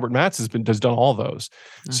ago, John Robert Matz has done all those.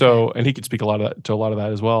 So, and he could speak to a lot of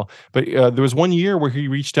that as well. But there was one year where he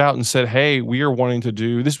reached out and said, "Hey, we are wanting to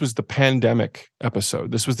do." This was the pandemic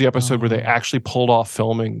episode. This was the episode where they actually pulled off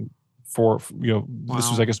filming for This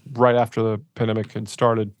was, I guess, right after the pandemic had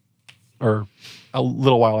started, or a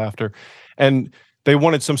little while after, and they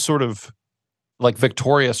wanted some sort of like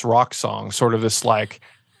victorious rock song, sort of this like,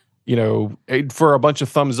 for a bunch of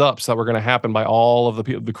thumbs ups that were going to happen by all of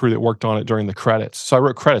the crew that worked on it during the credits. So I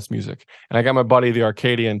wrote credits music, and I got my buddy, the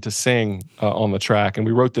Arcadian, to sing on the track. And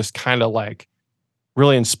we wrote this kind of like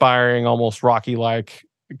really inspiring, almost Rocky-like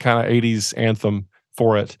kind of 80s anthem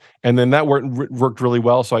for it. And then that worked really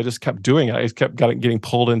well. So I just kept doing it. I just kept getting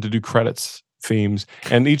pulled in to do credits themes.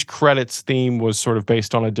 And each credits theme was sort of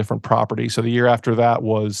based on a different property. So the year after that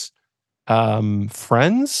was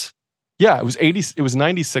Friends. Yeah, it was 90s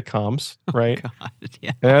sitcoms, right? Oh, God,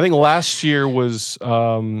 yeah. And I think last year was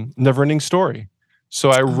Neverending Story.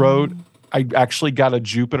 So I actually got a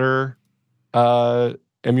Jupiter,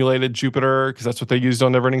 emulated Jupiter, because that's what they used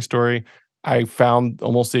on Neverending Story. I found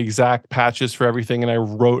almost the exact patches for everything, and I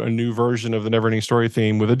wrote a new version of the Neverending Story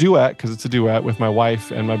theme with a duet, because it's a duet with my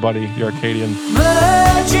wife and my buddy, the Arcadian.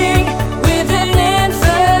 Merging with an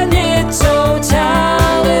infinite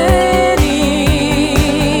totality.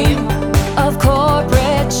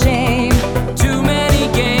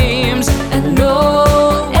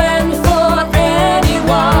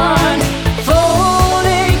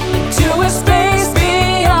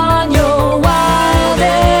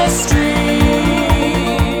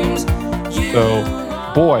 So,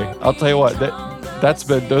 boy, I'll tell you what,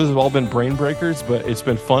 those have all been brain breakers, but it's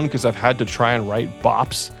been fun because I've had to try and write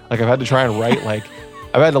bops. Like I've had to try and write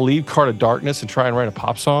I've had to leave Cart of Darkness and try and write a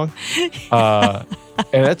pop song.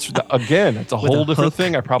 And it's a whole different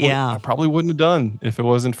thing. I probably wouldn't have done if it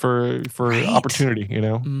wasn't for opportunity,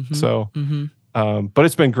 Mm-hmm. So, but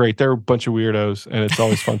it's been great. They're a bunch of weirdos, and it's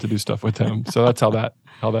always fun to do stuff with them. So that's how that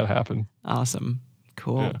happened. Awesome.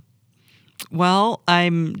 Cool. Yeah. Well,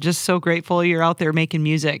 I'm just so grateful you're out there making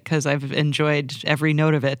music because I've enjoyed every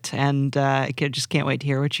note of it, and I just can't wait to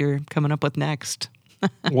hear what you're coming up with next.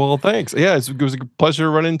 Well, thanks. Yeah, it was a pleasure to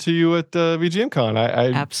run into you at VGM Con.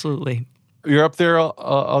 Absolutely. You're up there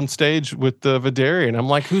on stage with Videri, and I'm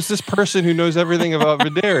like, who's this person who knows everything about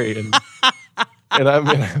Videri? And I'm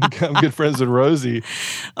good friends with Rosie.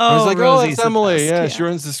 I was like, Rosie's it's Emily. the best, She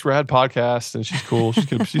runs this rad podcast, and she's cool.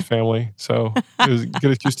 She's family. So it was a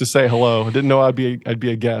good excuse to say hello. I didn't know I'd be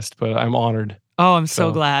a guest, but I'm honored. Oh, I'm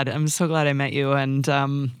so glad. I'm so glad I met you. And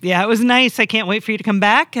it was nice. I can't wait for you to come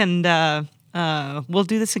back, and we'll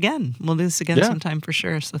do this again. We'll do this again sometime for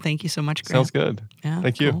sure. So thank you so much, Grant. Sounds good. Yeah,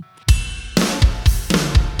 thank you.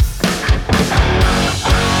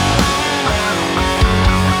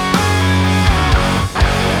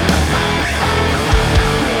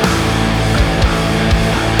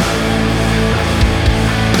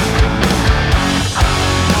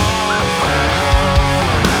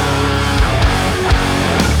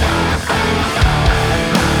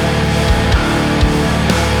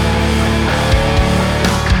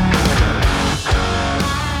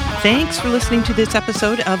 Thanks for listening to this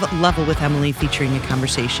episode of Level with Emily, featuring a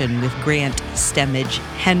conversation with Grant Stemage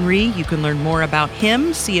Henry. You can learn more about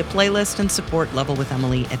him, see a playlist, and support Level with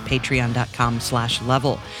Emily at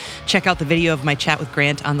patreon.com/level. Check out the video of my chat with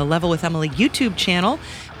Grant on the Level with Emily YouTube channel.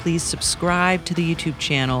 Please subscribe to the YouTube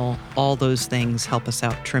channel. All those things help us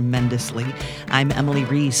out tremendously. I'm Emily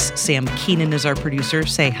Reese. Sam Keenan is our producer.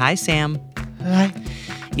 Say hi, Sam. Hi.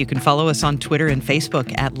 You can follow us on Twitter and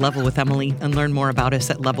Facebook at Level with Emily and learn more about us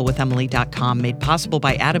at levelwithemily.com, made possible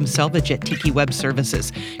by Adam Selvage at Tiki Web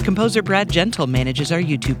Services. Composer Brad Gentle manages our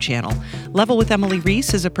YouTube channel. Level with Emily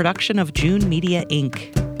Reese is a production of June Media,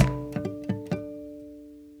 Inc.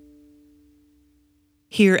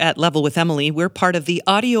 Here at Level with Emily, we're part of the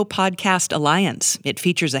Audio Podcast Alliance. It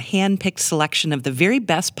features a hand-picked selection of the very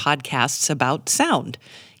best podcasts about sound.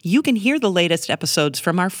 You can hear the latest episodes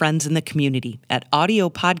from our friends in the community at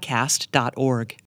audiopodcast.org.